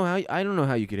 I don't know how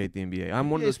you could hate the NBA. I'm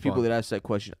one of those NBA's people fun. that ask that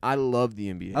question. I love the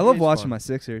NBA. I love it's watching fun. my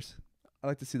Sixers. I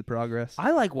like to see the progress.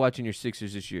 I like watching your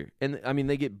Sixers this year, and I mean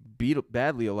they get beat up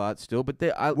badly a lot still, but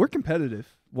We're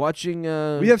competitive. watching.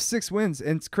 We have 6 wins,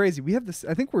 and it's crazy. We have this.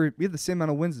 I think we have the same amount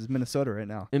of wins as Minnesota right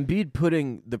now. Embiid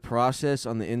putting the process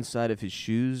on the inside of his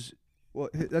shoes. Well,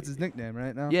 that's his nickname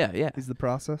right now. Yeah. He's the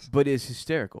process. But is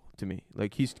hysterical to me.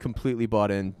 Like he's completely bought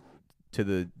in to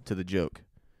the joke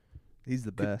He's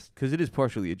the best. because it is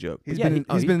partially a joke. He's But yeah, been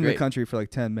he's in the great. country for like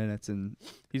 10 minutes, and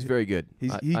He's very good.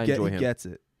 I enjoy he him. gets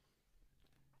it.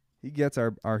 He gets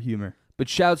our humor. But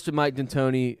shouts to Mike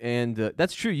D'Antoni, and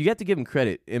that's true. You got to give him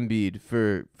credit, Embiid,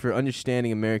 for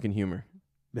understanding American humor.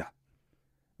 Yeah.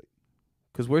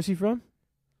 Because where's he from?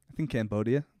 I think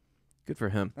Cambodia. Good for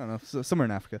him. I don't know, somewhere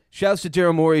in Africa. Shouts to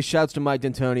Daryl Morey. Shouts to Mike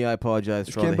D'Antoni. I apologize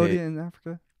Is for all the Cambodia hate. in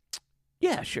Africa?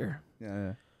 Yeah, sure.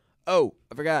 Yeah. Oh,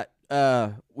 I forgot.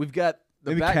 We've got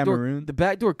the Maybe backdoor. Cameroon? The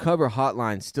backdoor cover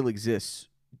hotline still exists,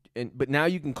 but now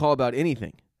you can call about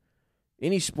anything,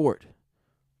 any sport.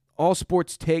 All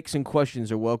sports takes and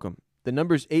questions are welcome. The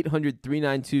number's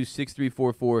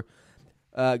 800-392-6344.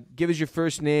 Give us your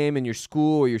first name and your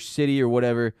school or your city or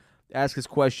whatever. Ask us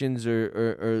questions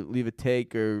or leave a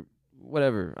take or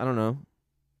whatever. I don't know.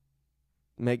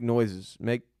 Make noises.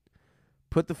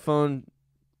 Put the phone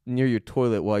near your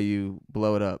toilet while you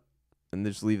blow it up, and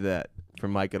just leave that for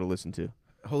Micah to listen to.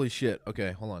 Holy shit.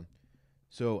 Okay, hold on.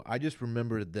 So I just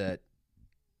remembered that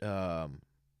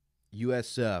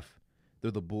USF,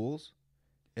 they're the Bulls,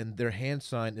 and their hand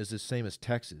sign is the same as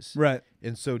Texas. Right.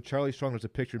 And so Charlie Strong, there's a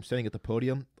picture of him standing at the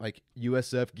podium, like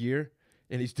USF gear,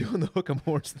 and he's doing the hook 'em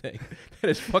horns thing. That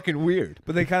is fucking weird.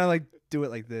 But they kind of like do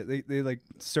it like this. They like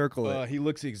circle it. He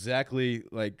looks exactly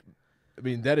like. I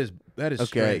mean, that is Okay,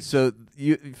 strange. so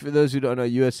for those who don't know,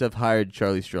 USF hired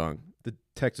Charlie Strong. The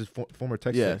Texas former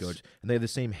Texas Yes. head coach, and they have the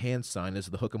same hand sign as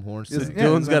the hook 'em horns Yes, thing. yeah,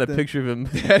 Dylan's got a that- picture of him.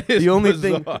 That is the only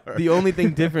bizarre.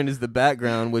 thing different is the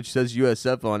background, which says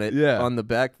USF on it. Yeah. On the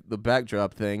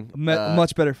backdrop thing.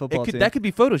 Much better football team. That could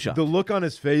be Photoshop. The look on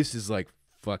his face is like,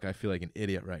 "Fuck, I feel like an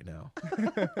idiot right now."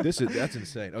 That's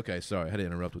insane. Okay, sorry, I had to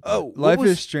interrupt with that. Oh, Life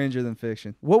is stranger than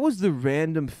fiction. What was the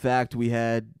random fact we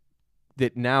had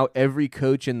that now every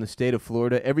coach in the state of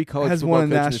Florida, every college Has football won a coach in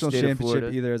the national state of championship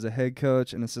Florida, either as a head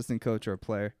coach, an assistant coach, or a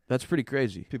player. That's pretty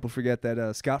crazy. People forget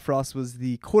that Scott Frost was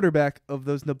the quarterback of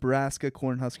those Nebraska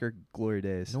Cornhusker glory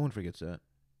days. No one forgets that.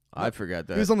 I forgot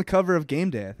that. He was on the cover of Game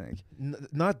Day, I think.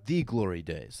 Not the glory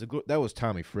days. That was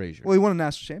Tommy Frazier. Well, he won a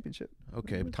national championship.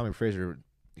 Okay, but Tommy Frazier,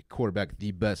 quarterback,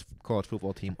 the best college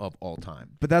football team of all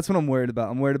time. But that's what I'm worried about.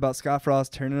 I'm worried about Scott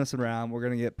Frost turning us around. We're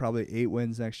going to get probably 8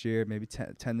 wins next year, maybe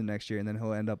 10 the next year, and then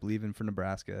he'll end up leaving for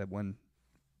Nebraska when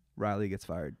Riley gets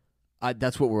fired.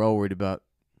 That's what we're all worried about.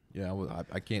 Yeah,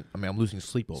 I can't. I mean, I'm losing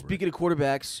sleep over Speaking of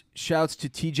quarterbacks, shouts to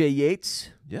TJ Yates.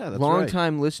 it. Yeah, that's right.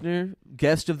 Longtime listener,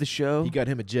 guest of the show, You got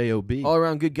him at JOB. all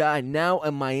around good guy. Now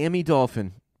a Miami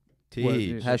Dolphin.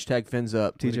 Tej. Hashtag fins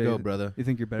up. Way to TJ, go, brother. You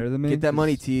think you're better than me? Get that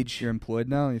money, 'Cause Tej. You're employed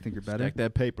now. You think you're better? Stack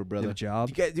that paper, You have brother. a job.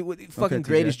 You guys, fucking TJ.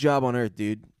 greatest job on earth,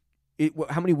 dude.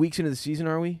 How many weeks into the season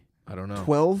are we? I don't know.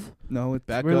 12. No,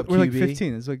 Backup we're like QB.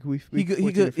 15. It's like we He 14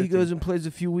 or goes 15. and plays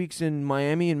a few weeks in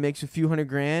Miami and makes a few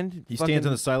 $100,000. He stands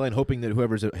on the sideline hoping that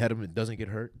whoever's ahead of him doesn't get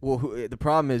hurt. Well, the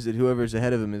problem is that whoever's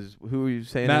ahead of him is who are you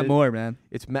saying? Matt it is? Moore, man.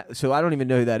 It's Matt. So I don't even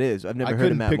know who that is. I've never I heard of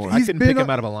couldn't Matt pick. Moore. I He's couldn't been pick him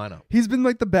a- out of a lineup. He's been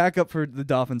like the backup for the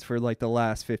Dolphins for like the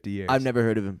last 50 years. I've never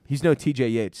heard of him. He's no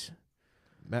TJ Yates.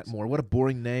 Matt Moore. What a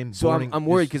boring name. So boring I'm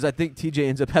worried is- because I think TJ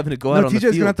ends up having to go out No, on the TJ's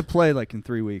field, gonna have to play like in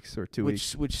 3 weeks or 2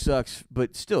 weeks. which sucks.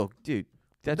 But still, dude,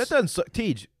 That doesn't suck.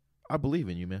 Tej, I believe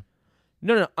in you, man.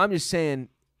 No. I'm just saying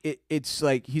it's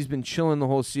like he's been chilling the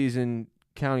whole season,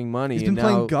 counting money. He's been and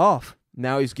playing golf.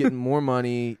 Now he's getting more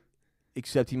money,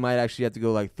 except he might actually have to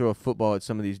go like throw a football at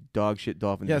some of these dog shit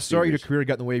Dolphins. Yeah, sorry your receivers. career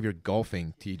got in the way of your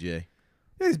golfing, TJ.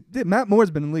 Matt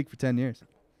Moore's been in the league for 10 years.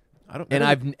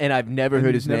 I've never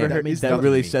heard his name. heard- he's That nothing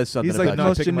really to me. says something He's like about the him.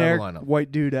 most pick him out of the generic lineup.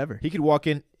 white dude ever. He could walk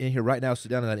in here right now, sit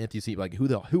down in that empty seat, like, who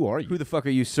are you? Who the fuck are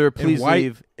you, sir? Please why-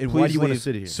 leave. and Please why do you wanna leave.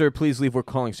 sit here? Sir, please leave. We're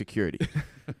calling security.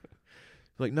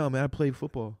 Like, no, man, I played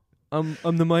football. I'm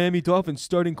the Miami Dolphins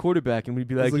starting quarterback, and we'd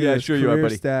be I was like, looking at yeah, his sure you are, career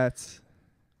buddy. Stats.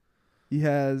 He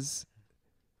has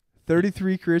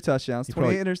 33 career touchdowns, He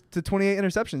 28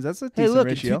 interceptions. That's a decent Hey, look,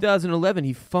 ratio. in 2011,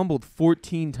 he fumbled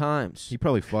 14 times. He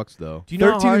probably fucks, though. Do you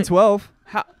know 13 how and 12.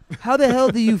 How the hell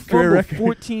do you Career fumble record.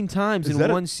 14 times Is in that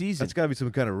a- one season? That's got to be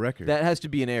some kind of record. That has to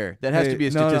be an error. That has Hey, to be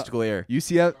a no, no. statistical error.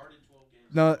 UCF.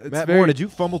 No, it's Matt very. Moore, did you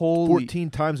fumble holy- 14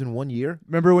 times in 1 year?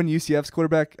 Remember when UCF's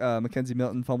quarterback Mackenzie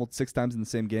Milton fumbled 6 times in the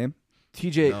same game?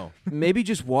 TJ, No. maybe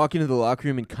just walk into the locker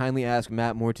room and kindly ask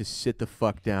Matt Moore to sit the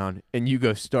fuck down and you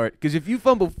go start. Because if you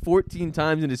fumble 14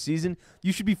 times in a season,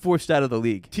 you should be forced out of the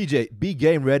league. TJ, be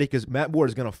game ready because Matt Moore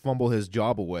is going to fumble his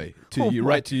job away to Oh you, my-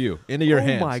 right to you, into your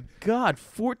hands. Oh my God,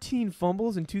 14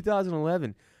 fumbles in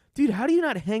 2011. Dude, how do you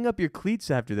not hang up your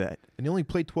cleats after that? And he only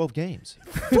played 12 games.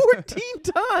 14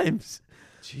 times.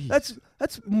 Jeez.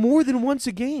 That's more than once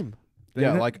a game.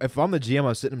 Yeah, like if I'm the GM,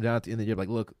 I'm sitting him down at the end of the year, like,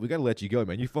 look, we got to let you go,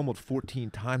 man. You fumbled 14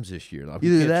 times this year. Like, we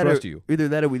can't trust you. Either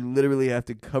that or we literally have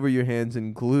to cover your hands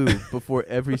in glue before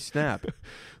every snap.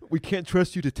 We can't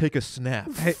trust you to take a snap.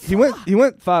 Hey, he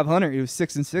went 500. He was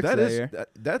 6-6 That that is year.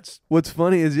 that's What's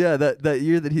funny is, that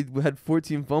year that he had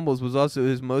 14 fumbles was also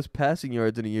his most passing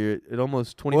yards in a year at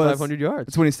almost 2,500 yards.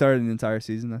 That's when he started an entire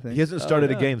season, I think. he hasn't started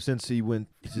yeah. a game since he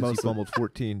fumbled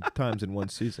 14 times in one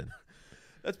season.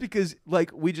 That's because, like,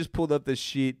 we just pulled up this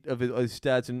sheet of his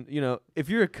stats, and, you know, if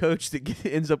you're a coach that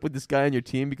ends up with this guy on your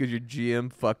team because your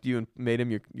GM fucked you and made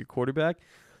him your quarterback,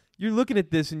 you're looking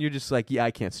at this and you're just like, yeah, I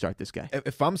can't start this guy.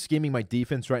 If I'm scheming my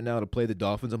defense right now to play the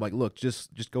Dolphins, I'm like, look, just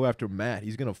go after Matt.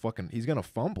 He's gonna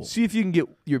fumble. See if you can get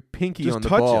your pinky Just on the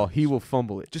touch ball. him. He will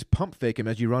fumble it. Just pump fake him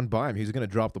as you run by him. He's gonna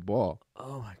drop the ball.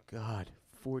 Oh, my God.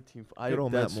 14. Good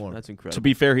old Matt Moore. That's incredible. To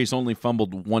be fair, he's only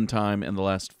fumbled one time in the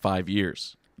last 5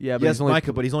 years. yeah, but Yes, he's only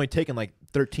Micah, but he's only taken like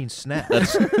 13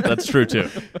 snaps. That's true too.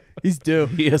 He's due.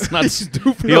 He has not.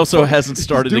 due for He a also fumble. hasn't He's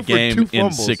started due a for game 2 in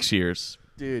fumbles. 6 years.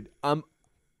 Dude, I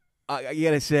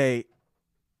gotta say,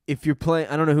 if you're playing,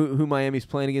 I don't know who Miami's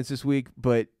playing against this week,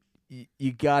 but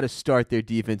you got to start their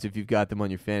defense if you've got them on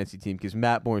your fantasy team because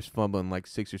Matt Moore's fumbling like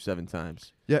 6 or 7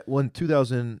 times. Yeah, well, in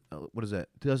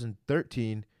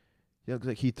 2013, yeah, looks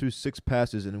like he threw 6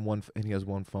 passes and he has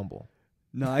 1 fumble.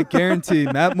 No, I guarantee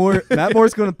Matt Moore's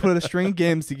going to put a string of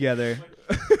games together.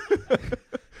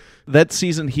 That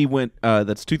season he went.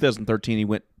 That's 2013. He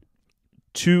went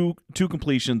two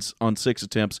completions on 6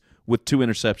 attempts with 2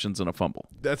 interceptions and a fumble.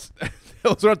 That's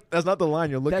not the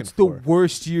line you're looking That's for. the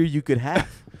worst year you could have.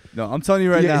 No, I'm telling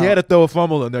you right now. He had to throw a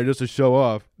fumble in there just to show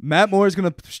off. Matt Moore is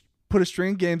going to put a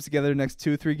string of games together the next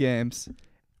 2 or 3 games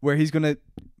where he's going to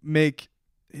make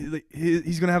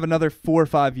he's going to have another 4 or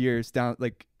 5 years down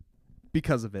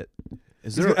because of it.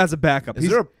 Is He's there as a backup. is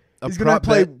there a He's going to prop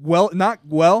play bet? not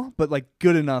well, but like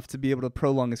good enough to be able to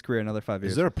prolong his career another 5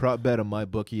 years. Is there a prop bet on my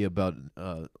bookie about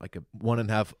like a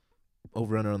 1.5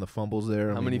 over under on the fumbles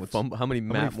there? How many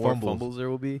Matt Moore fumbles there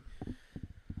will be?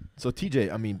 So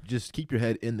TJ, I mean, just keep your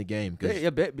head in the game because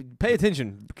Pay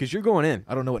attention because you're going in.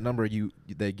 I don't know what number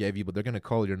they gave you, but they're gonna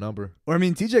call your number. Or I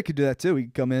mean, TJ could do that too. He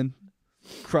could come in,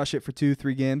 crush it for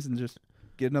 2-3 games, and just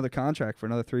get another contract for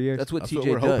another 3 years. That's what That's TJ what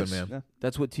we're does. hoping, man.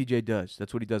 That's what TJ does.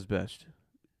 That's what he does best.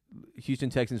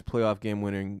 Houston Texans playoff game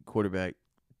winning quarterback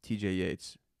TJ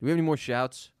Yates. Do we have any more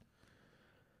shouts?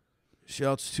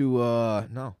 Shouts to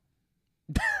no,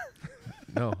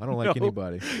 no, I don't like No.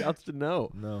 anybody. Shouts to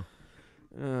no. No,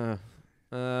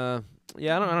 Yeah,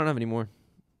 I don't have any more.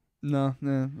 No,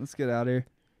 let's get out of here.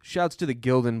 Shouts to the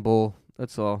Gildan Bull.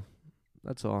 That's all.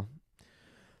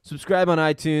 Subscribe on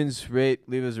iTunes, rate,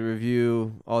 leave us a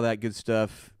review, all that good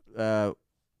stuff.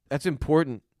 That's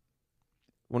important.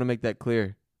 I want to make that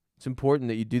clear. It's important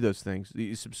that you do those things. That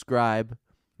you subscribe,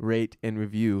 rate, and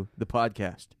review the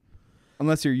podcast.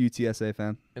 Unless you're a UTSA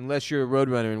fan. Unless you're a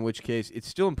Roadrunner, in which case it's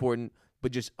still important,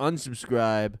 but just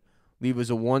unsubscribe, leave us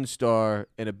a 1-star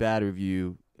and a bad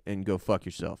review, and go fuck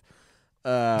yourself.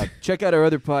 Check out our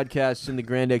other podcasts in the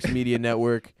Grand X Media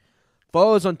Network.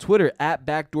 Follow us on Twitter at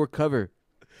Backdoor Cover.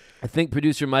 I think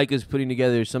producer Mike is putting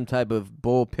together some type of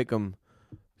bowl pick'em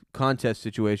contest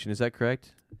situation. Is that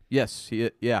correct? Yes,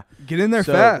 yeah. Get in there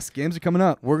So- fast. Games are coming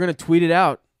up. We're going to tweet it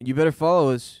out. You better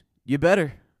follow us. You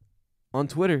better. On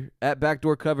Twitter, at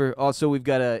Backdoor Cover. Also, we've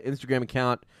got an Instagram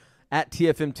account, at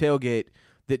TFM Tailgate,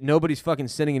 that nobody's fucking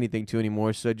sending anything to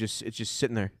anymore, so it's just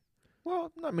sitting there.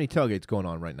 Well, not many tailgates going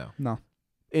on right now. No.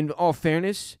 In all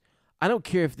fairness, I don't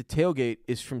care if the tailgate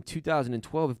is from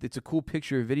 2012. If it's a cool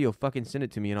picture or video, fucking send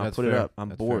it to me, and I'll That's put it fair. up. I'm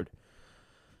That's bored.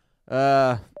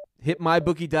 Hit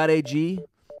mybookie.ag,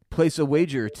 place a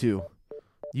wager or two.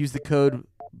 Use the code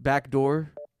BACKDOOR.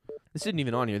 This isn't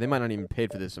even on here. They might not even pay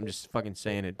for this. I'm just fucking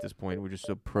saying it at this point. We're just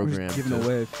so We're programmed. just giving to-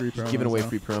 away free just promos. giving away now.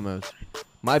 free promos.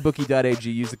 Mybookie.ag.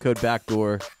 Use the code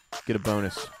BACKDOOR. Get a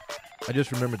bonus. I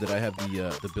just remembered that I have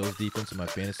the Bills defense in my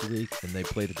fantasy league, and they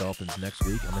play the Dolphins next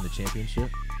week. I'm in the championship.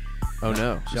 Oh,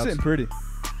 no. You're Shouts, sitting pretty.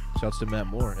 shouts to Matt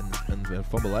Moore and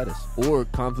Fumbleitis. Or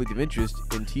conflict of interest,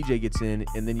 and TJ gets in,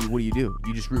 and then what do?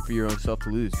 You just root for your own self to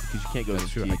lose because you can't go That's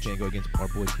against true. I Teach. can't go against our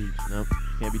boy Teach. Nope,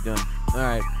 can't be done. All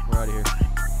right, we're out of here.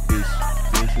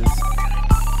 Peace. Deuces.